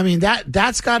 I mean,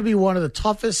 that's got to be one of the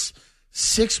toughest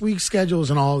 6-week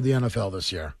schedules in all of the NFL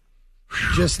this year.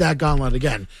 Just that gauntlet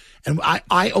again. And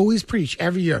I always preach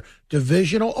every year,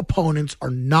 divisional opponents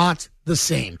are not the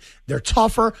same. They're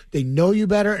tougher. They know you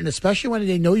better. And especially when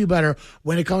they know you better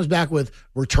when it comes back with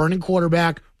returning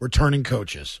quarterback, returning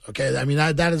coaches. Okay. I mean,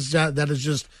 that is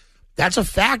just, that's a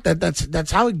fact.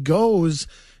 That's how it goes,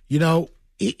 in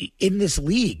this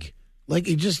league. Like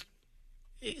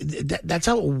that's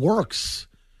how it works.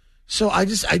 So I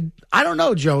don't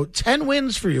know, Joe. 10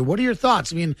 wins for you. What are your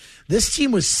thoughts? I mean, this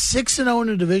team was 6-0 in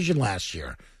the division last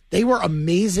year. They were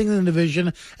amazing in the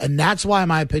division, and that's why, in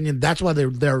my opinion, that's why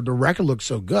their record looks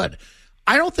so good.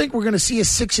 I don't think we're going to see a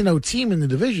 6-0 team in the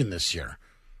division this year.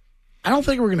 I don't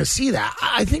think we're going to see that.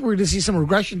 I think we're going to see some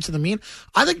regression to the mean.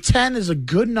 I think 10 is a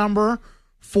good number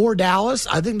for Dallas.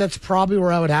 I think that's probably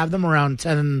where I would have them, around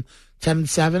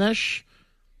 10-7-ish.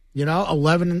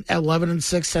 11-6,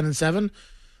 10-7.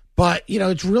 But,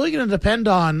 it's really going to depend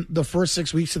on the first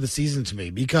 6 weeks of the season to me,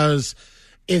 because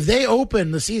if they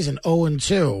open the season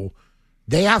 0-2,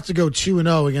 they have to go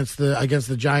 2-0 against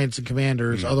the Giants and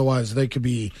Commanders. Mm-hmm. Otherwise, they could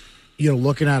be,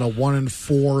 looking at a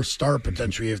 1-4 start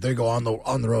potentially if they go on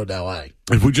the road to LA.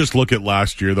 If we just look at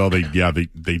last year, though,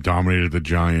 they dominated the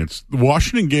Giants. The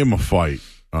Washington gave them a fight.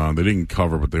 They didn't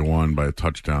cover, but they won by a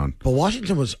touchdown. But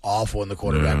Washington was awful in the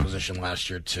quarterback position last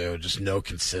year too. Just no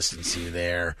consistency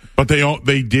there. But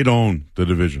they did own the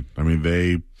division. I mean,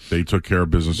 they took care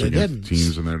of business against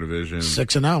teams in their division.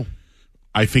 6-0.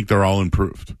 I think they're all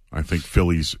improved. I think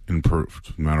Philly's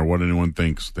improved. No matter what anyone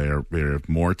thinks, they have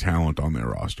more talent on their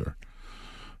roster.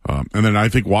 And then I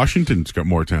think Washington's got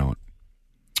more talent.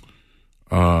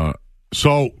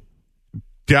 So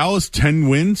Dallas 10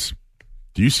 wins.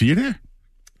 Do you see it here?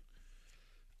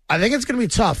 I think it's going to be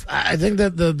tough. I think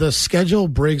that the schedule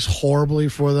breaks horribly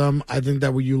for them. I think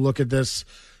that when you look at this,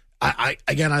 I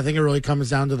think it really comes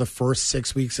down to the first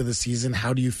 6 weeks of the season.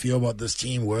 How do you feel about this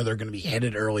team, where they're going to be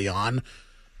headed early on?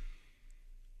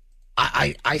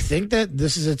 I think that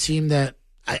this is a team that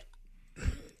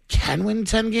can win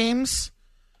 10 games.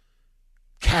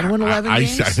 Can win 11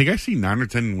 games. I think I see 9 or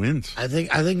 10 wins. I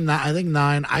think 9.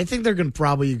 I think they're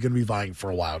probably going to be vying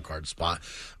for a wild card spot.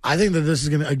 I think that this is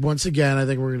going to, once again, I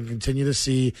think we're going to continue to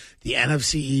see the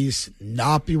NFC East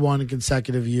not be won in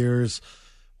consecutive years.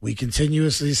 We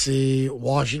continuously see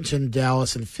Washington,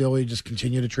 Dallas, and Philly just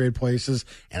continue to trade places,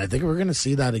 and I think we're going to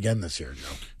see that again this year,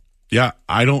 Joe. Yeah,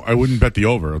 I wouldn't bet the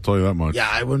over. I'll tell you that much. Yeah,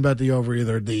 I wouldn't bet the over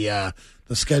either. The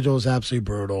schedule is absolutely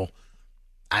brutal.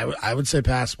 I would say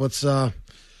pass. Let's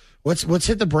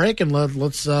hit the break and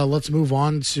let's move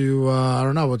on to I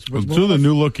don't know. Let's do the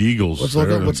new look Eagles. Let's look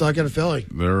at what's like at Philly.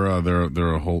 They got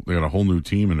a whole new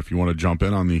team, and if you want to jump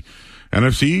in on the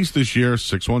NFC East this year,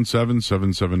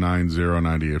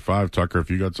 617-779-0985. Tucker, if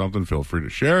you got something, feel free to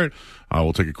share it.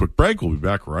 We'll take a quick break. We'll be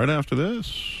back right after this.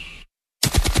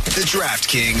 The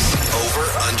DraftKings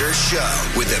Over-Under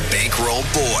Show with the Bankroll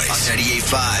Boys on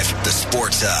 98.5, the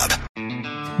Sports Hub.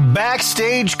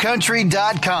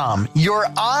 BackstageCountry.com, your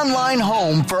online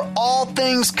home for all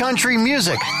things country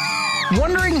music.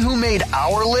 Wondering who made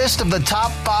our list of the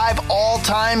top 5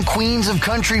 all-time queens of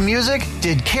country music?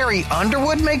 Did Carrie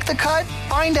Underwood make the cut?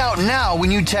 Find out now when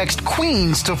you text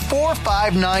Queens to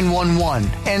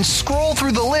 45911 and scroll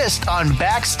through the list on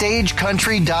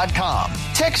BackstageCountry.com.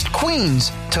 Text Queens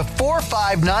to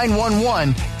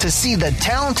 45911 to see the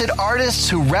talented artists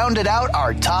who rounded out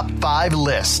our top 5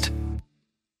 list.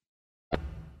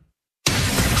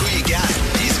 Who you got?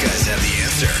 These guys have the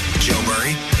answer. Joe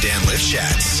Murray, Dan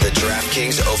Lifshatz. The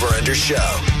DraftKings Over-Under Show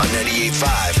on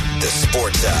 98.5, the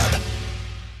Sports Hub.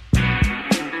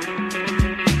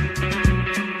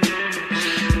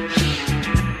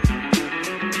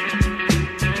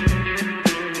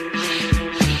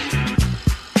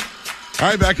 All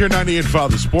right, back here at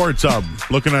 98.5, the Sports Hub.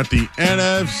 Looking at the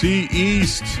NFC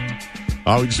East.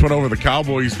 We just went over the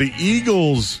Cowboys. The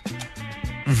Eagles,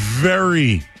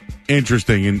 very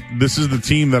interesting, and this is the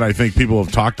team that I think people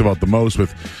have talked about the most,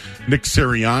 with Nick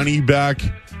Sirianni back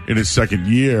in his second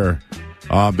year.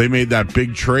 They made that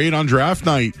big trade on draft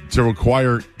night to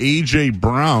acquire A.J.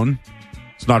 Brown.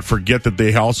 Let's not forget that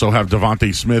they also have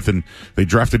Devontae Smith, and they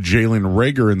drafted Jalen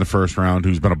Reagor in the first round,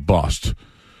 who's been a bust.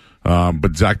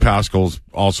 But Zach Pascal's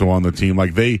also on the team.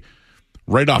 Like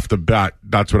right off the bat,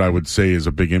 that's what I would say is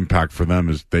a big impact for them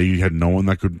is they had no one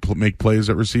that could make plays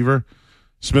at receiver.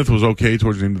 Smith was okay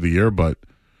towards the end of the year, but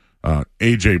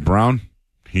A.J. Brown,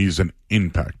 he's an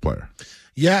impact player.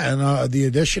 Yeah, and the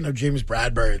addition of James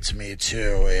Bradbury to me,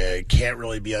 too, it can't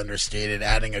really be understated.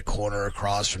 Adding a corner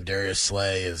across from Darius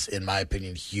Slay is, in my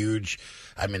opinion, huge.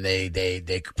 I mean,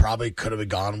 they probably could have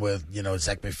gone with,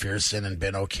 Zach McPherson and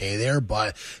been okay there,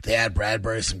 but they add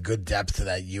Bradbury, some good depth to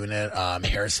that unit.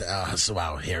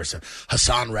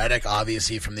 Hassan Reddick,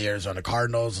 obviously, from the Arizona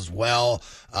Cardinals as well.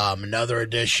 Another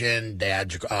addition, they add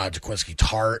Jaquiski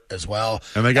Tart as well.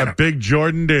 And they got big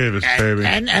Jordan Davis, baby.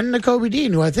 And Nakobe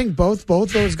Dean, who I think both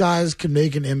those guys can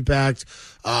make an impact.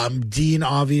 Dean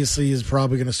obviously is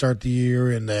probably going to start the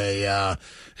year in a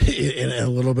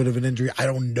little bit of an injury. I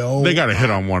don't know. They got to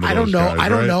hit on one of those guys, I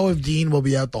don't know if Dean will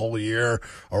be out the whole year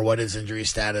or what his injury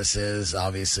status is.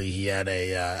 Obviously, he had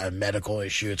a medical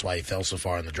issue. It's why he fell so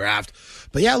far in the draft.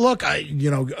 But yeah, look,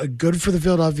 good for the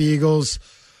Philadelphia Eagles.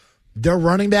 Their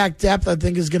running back depth, I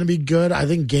think, is going to be good. I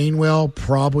think Gainwell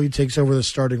probably takes over the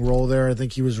starting role there. I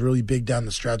think he was really big down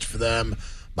the stretch for them.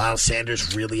 Miles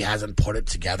Sanders really hasn't put it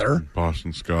together.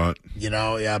 Boston Scott.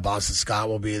 Boston Scott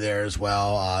will be there as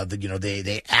well.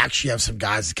 They actually have some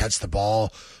guys that catch the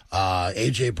ball.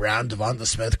 A.J. Brown, Devonta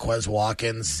Smith, Quez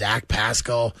Watkins, Zach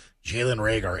Pascal, Jalen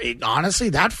Reagor. Honestly,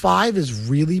 that 5 is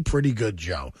really pretty good,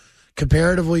 Joe.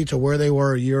 Comparatively to where they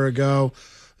were a year ago.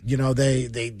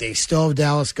 They still have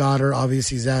Dallas Goedert.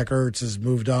 Obviously, Zach Ertz has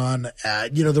moved on.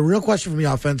 The real question for me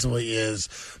offensively is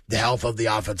the health of the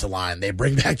offensive line. They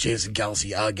bring back Jason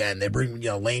Kelce again. They bring,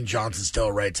 Lane Johnson still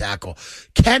a right tackle.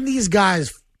 Can these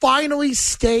guys finally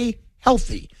stay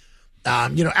healthy?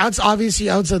 Obviously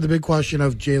outside the big question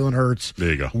of Jalen Hurts. There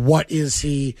you go. What is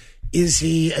he? Is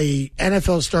he a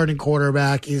NFL starting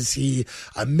quarterback? Is he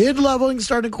a mid-leveling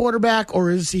starting quarterback? Or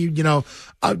is he, a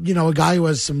guy who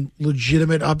has some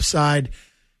legitimate upside?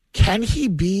 Can he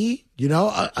be,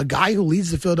 a guy who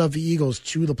leads the Philadelphia Eagles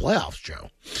to the playoffs, Joe?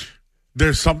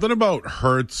 There's something about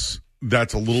Hurts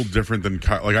that's a little different than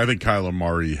I think Kyler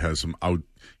Murray has some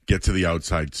get to the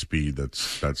outside speed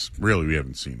that's really we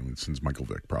haven't seen since Michael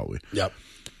Vick probably. Yep.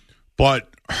 But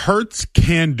Hurts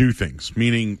can do things,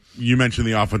 meaning you mentioned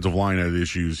the offensive line had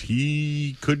issues.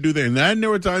 He could do that. And then there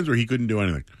were times where he couldn't do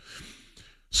anything.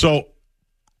 So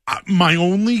my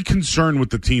only concern with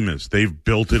the team is they've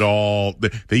built it all.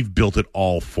 They've built it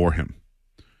all for him.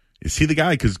 Is he the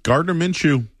guy? Because Gardner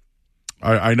Minshew,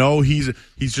 I know he's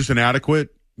just an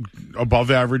adequate, above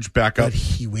average backup. But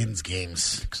he wins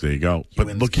games. There you go. But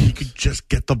look, he could just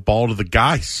get the ball to the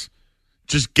guys.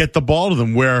 Just get the ball to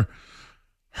them where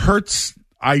Hurts,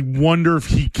 I wonder if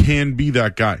he can be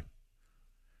that guy.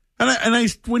 And I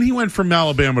when he went from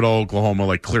Alabama to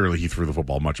Oklahoma, clearly he threw the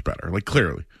football much better.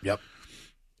 Clearly. Yep.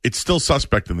 It's still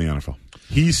suspect in the NFL.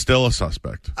 He's still a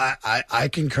suspect. I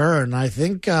concur, and I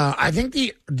think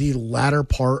the latter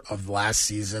part of last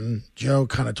season, Joe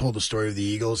kind of told the story of the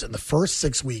Eagles. In the first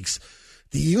 6 weeks,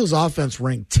 the Eagles offense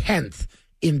ranked 10th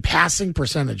in passing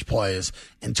percentage plays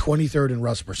and 23rd in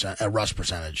rush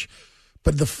percentage.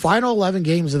 But the final 11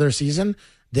 games of their season,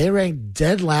 they ranked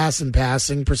dead last in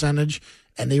passing percentage,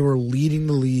 and they were leading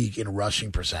the league in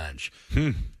rushing percentage.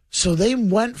 So they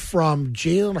went from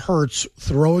Jalen Hurts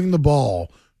throwing the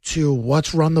ball to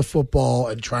let's run the football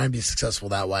and try and be successful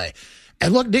that way.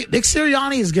 And look, Nick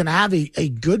Sirianni is going to have a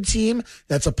good team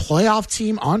that's a playoff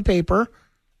team on paper.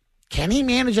 Can he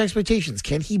manage expectations?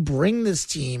 Can he bring this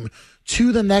team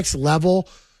to the next level?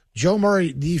 Joe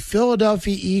Murray, the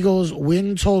Philadelphia Eagles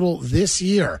win total this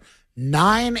year,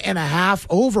 9.5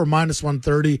 over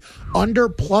 -130, under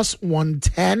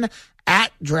 +110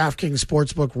 at DraftKings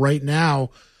Sportsbook right now.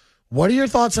 What are your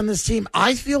thoughts on this team?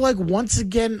 I feel like, once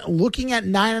again, looking at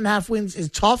 9.5 wins is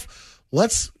tough.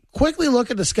 Let's quickly look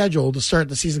at the schedule to start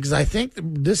the season, because I think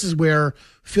this is where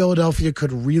Philadelphia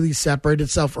could really separate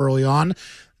itself early on.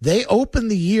 They open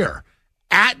the year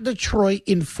at Detroit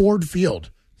in Ford Field,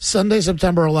 Sunday,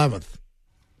 September 11th.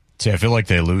 See, I feel like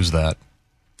they lose that.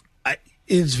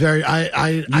 It's very.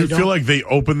 I feel like they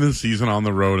open the season on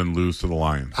the road and lose to the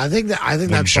Lions. I think Wouldn't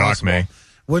that's shock possible. me.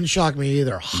 Wouldn't shock me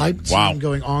either. Hyped team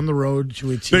going on the road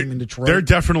to a team in Detroit. They're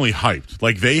definitely hyped.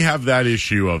 They have that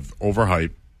issue of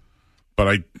overhype. But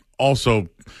I also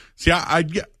see.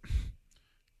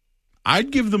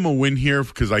 I'd give them a win here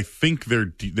because I think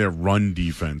their run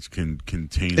defense can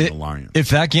contain the Lions. If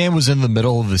that game was in the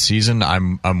middle of the season,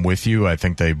 I'm with you. I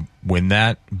think they win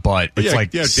that. But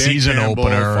it's season Campbell,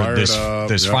 opener.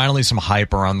 There's finally some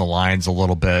hype around the Lions a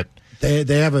little bit. They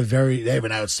have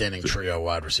an outstanding trio of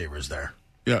wide receivers there.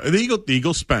 Yeah, the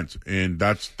Eagles spent, and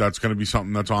that's going to be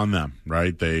something that's on them,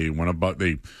 right? They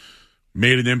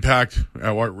made an impact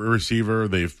at wide receiver.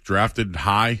 They've drafted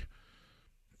high,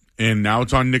 and now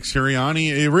it's on Nick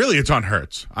Sirianni. It's on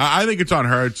Hurts. I think it's on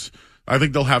Hurts. I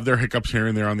think they'll have their hiccups here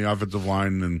and there on the offensive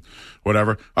line and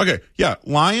whatever. Okay, yeah,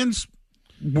 Lions,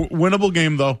 winnable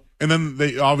game though, and then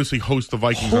they obviously host the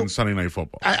Vikings on Sunday Night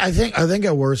Football. I think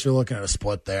at worst you're looking at a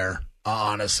split there.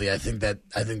 Honestly, I think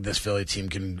this Philly team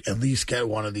can at least get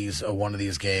one of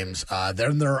these games.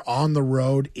 Then they're on the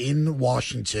road in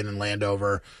Washington and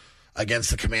Landover against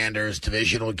the Commanders,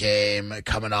 divisional game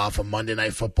coming off a Monday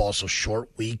Night Football, so short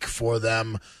week for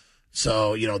them.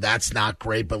 So that's not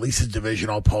great, but at least it's a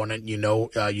divisional opponent. You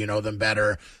know them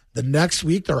better. The next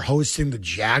week they're hosting the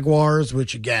Jaguars,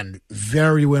 which again,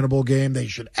 very winnable game. They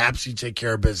should absolutely take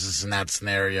care of business in that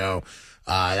scenario.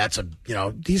 That's a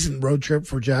decent road trip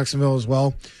for Jacksonville as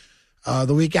well.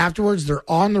 The week afterwards, they're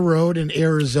on the road in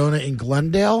Arizona in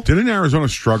Glendale. Didn't Arizona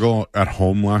struggle at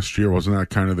home last year? Wasn't that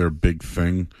kind of their big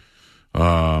thing?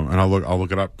 And I'll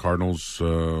look it up. Cardinals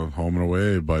home and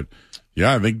away, but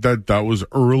yeah, I think that was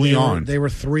early on. They were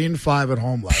 3-5 at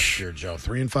home last year, Joe.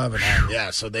 3-5 at home.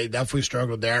 Yeah, so they definitely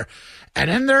struggled there. And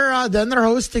then they're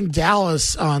hosting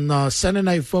Dallas on Sunday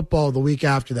Night Football the week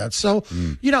after that. So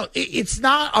it's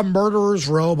not a murderer's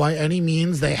row by any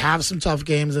means. They have some tough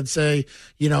games that say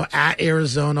at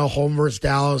Arizona, home versus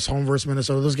Dallas, home versus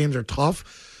Minnesota. Those games are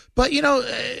tough. But,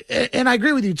 and I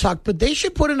agree with you, Tuck, but they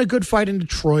should put in a good fight in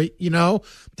Detroit,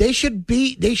 They should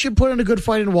put in a good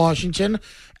fight in Washington,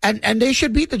 and they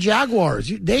should beat the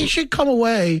Jaguars. They should come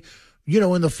away,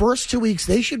 in the first 2 weeks,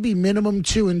 they should be minimum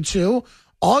 2-2.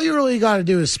 All you really got to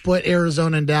do is split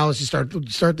Arizona and Dallas. You start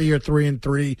the year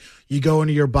 3-3. You go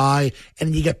into your bye,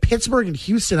 and you get Pittsburgh and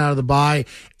Houston out of the bye,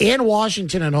 and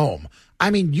Washington at home.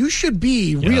 I mean, you should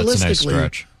be, realistically,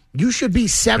 nice you should be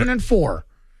 7-4.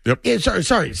 Yep.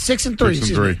 Sorry, 6-3.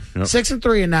 6-3. Yep.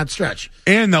 6-3 in that stretch.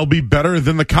 And they'll be better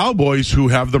than the Cowboys, who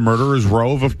have the murderer's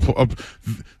row of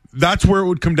that's where it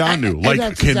would come down to.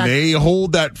 Like, can they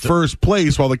hold that first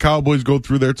place while the Cowboys go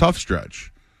through their tough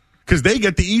stretch? Because they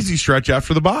get the easy stretch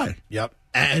after the bye. Yep.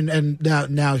 And now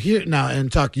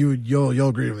and Tuck, you'll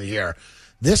agree with me here.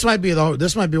 This might be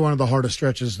one of the hardest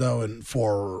stretches though, and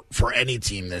for any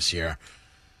team this year.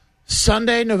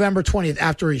 Sunday, November 20th,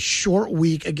 after a short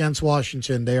week against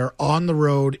Washington, they are on the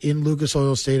road in Lucas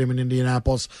Oil Stadium in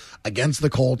Indianapolis against the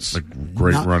Colts. A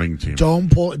great running team. Dome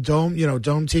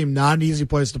team, not an easy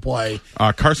place to play.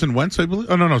 Carson Wentz, I believe.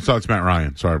 Oh, no, it's Matt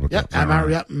Ryan. Sorry about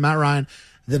that. Matt Ryan.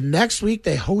 The next week,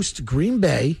 they host Green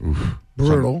Bay. Oof.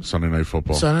 Brutal. Sunday Night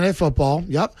Football.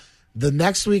 Yep. The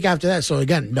next week after that, so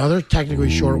again, another technically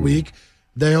short week.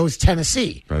 They host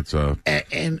Tennessee. That's a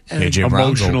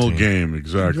emotional game,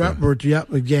 exactly.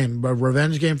 A game, a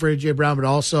revenge game for A.J. Brown, but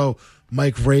also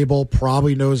Mike Vrabel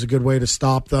probably knows a good way to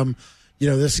stop them.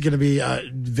 This is going to be a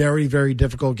very, very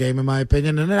difficult game, in my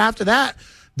opinion. And then after that,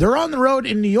 they're on the road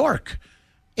in New York.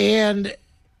 And,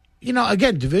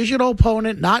 again, divisional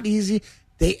opponent, not easy.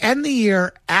 They end the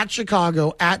year at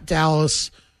Chicago, at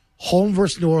Dallas, home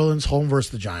versus New Orleans, home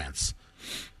versus the Giants.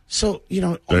 So, it's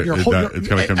going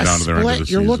to come down to their end of the season.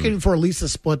 You're looking for at least a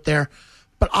split there.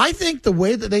 But I think the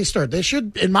way that they start, they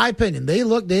should, in my opinion, they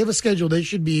have a schedule. They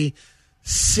should be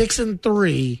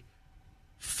 6-3,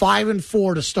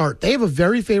 5-4 to start. They have a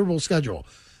very favorable schedule.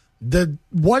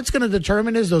 What's going to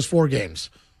determine is those 4 games.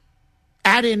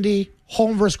 At Indy,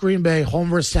 home versus Green Bay, home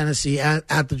versus Tennessee,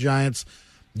 at the Giants.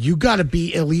 You got to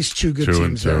beat at least 2 good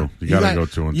teams there. You got to go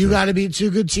 2-2. You got to beat 2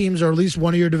 good teams, or at least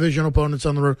one of your divisional opponents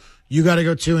on the road. You got to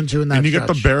go 2-2 in that stretch. And you got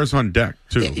the Bears on deck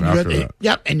too. That.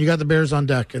 Yep, and you got the Bears on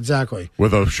deck exactly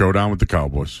with a showdown with the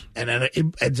Cowboys. And then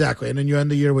exactly, and then you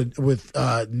end the year with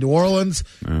New Orleans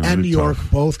and New York,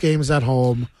 both games at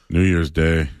home. New Year's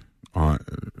Day,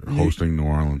 hosting New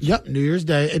Orleans. Yep, New Year's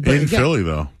Day in Philly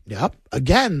though. Yep,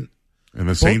 again. And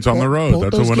the Saints on the road.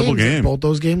 That's a winnable game. Both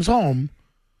those games home.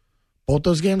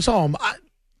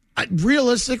 I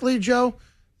realistically, Joe,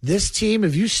 this team,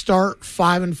 if you start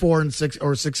 5-4 and 6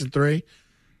 or 6-3,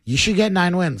 you should get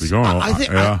 9 wins. I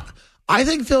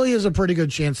think Philly has a pretty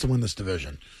good chance to win this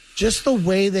division. Just the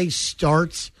way they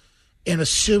start, and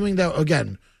assuming that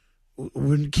again,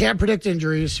 we can't predict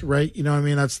injuries, right? You know what I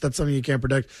mean? That's something you can't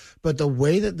predict. But the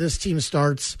way that this team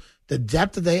starts, the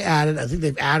depth that they added, I think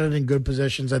they've added in good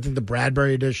positions. I think the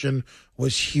Bradbury addition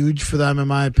was huge for them, in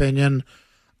my opinion.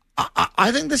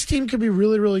 I think this team could be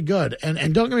really, really good.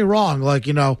 And don't get me wrong,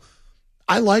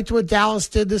 I liked what Dallas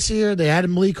did this year. They added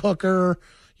Malik Hooker.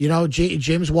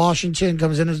 James Washington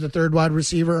comes in as the 3rd wide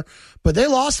receiver. But they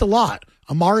lost a lot.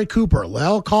 Amari Cooper,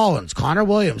 La'el Collins, Connor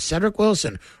Williams, Cedric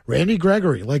Wilson, Randy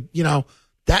Gregory.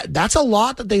 That that's a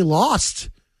lot that they lost.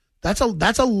 That's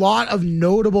a lot of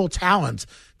notable talent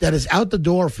that is out the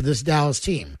door for this Dallas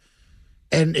team.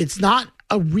 And it's not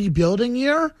a rebuilding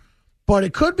year, but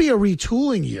it could be a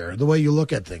retooling year, the way you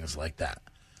look at things like that.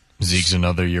 Zeke's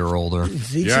another year older.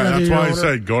 That's why I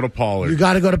said go to Pollard. You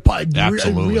got to go to Pollard.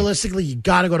 Absolutely. Realistically, you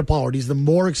got to go to Pollard. He's the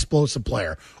more explosive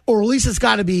player. Or at least it's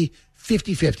got to be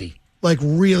 50-50, like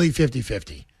really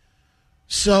 50-50.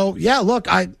 So, yeah, look,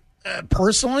 I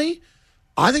personally,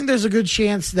 I think there's a good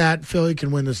chance that Philly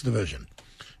can win this division.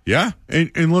 Yeah,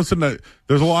 and listen,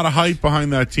 there's a lot of hype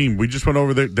behind that team. We just went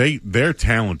over there. They're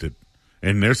talented,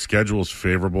 and their schedule is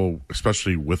favorable,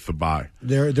 especially with the bye.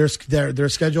 Their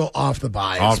schedule off the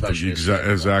bye,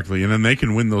 exactly, and then they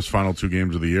can win those final 2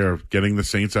 games of the year. Getting the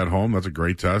Saints at home, that's a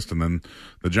great test, and then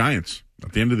the Giants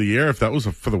at the end of the year. If that was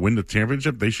for the win the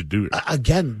championship, they should do it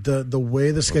again. The way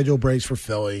the schedule breaks for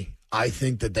Philly, I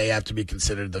think that they have to be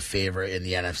considered the favorite in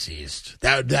the NFC East.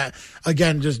 That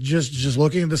again, just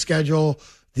looking at the schedule.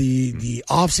 The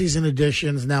offseason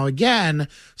additions. Now, again,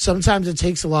 sometimes it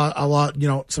takes a lot,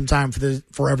 some time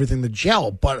for everything to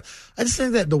gel. But I just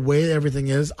think that the way everything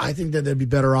is, I think that they'd be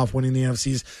better off winning the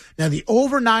NFCs. Now, the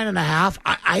over 9.5,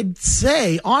 I'd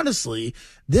say, honestly,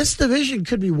 this division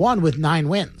could be won with 9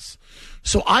 wins.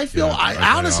 So I feel I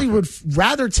honestly would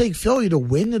rather take Philly to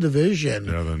win the division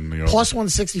plus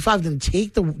 165 than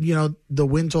take the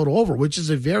win total over, which is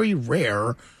a very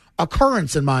rare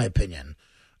occurrence in my opinion.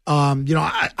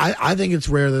 I think it's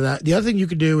rare that. The other thing you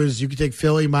could do is you could take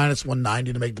Philly minus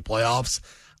 190 to make the playoffs.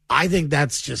 I think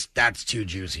that's too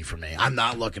juicy for me. I'm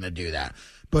not looking to do that.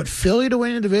 But Philly to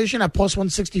win the division at plus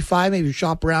 165, maybe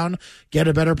shop around, get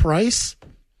a better price.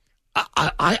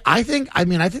 I think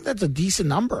that's a decent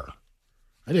number.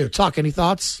 I do. Tuck, any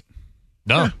thoughts?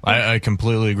 No, I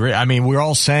completely agree. I mean, we're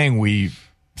all saying we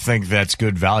think that's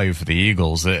good value for the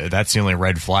Eagles. That's the only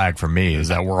red flag for me is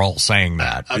that we're all saying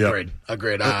that. Agreed.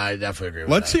 I definitely agree with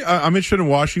that. Let's see. I'm interested in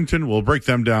Washington. We'll break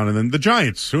them down. And then the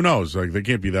Giants. Who knows? Like, they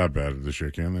can't be that bad this year,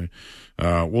 can they?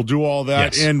 We'll do all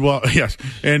that. Yes. And, yes.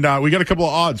 And we got a couple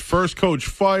of odds. First coach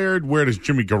fired. Where does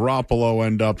Jimmy Garoppolo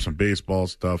end up? Some baseball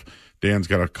stuff. Dan's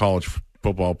got a college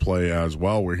football play as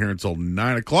well. We're here until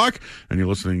 9 o'clock, and you're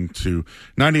listening to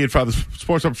 98.5 The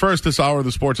Sports Hub. First, this hour of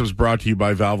The Sports Hub is brought to you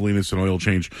by Valvoline Instant Oil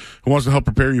Change, who wants to help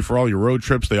prepare you for all your road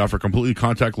trips. They offer completely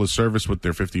contactless service with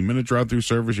their 15-minute drive-through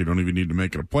service. You don't even need to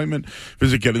make an appointment.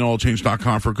 Visit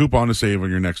getanoilchange.com for a coupon to save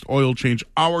on your next oil change.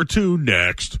 Hour 2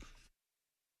 next.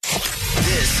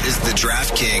 This is the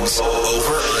DraftKings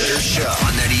Over Under Show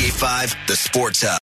on 98.5 The Sports Hub.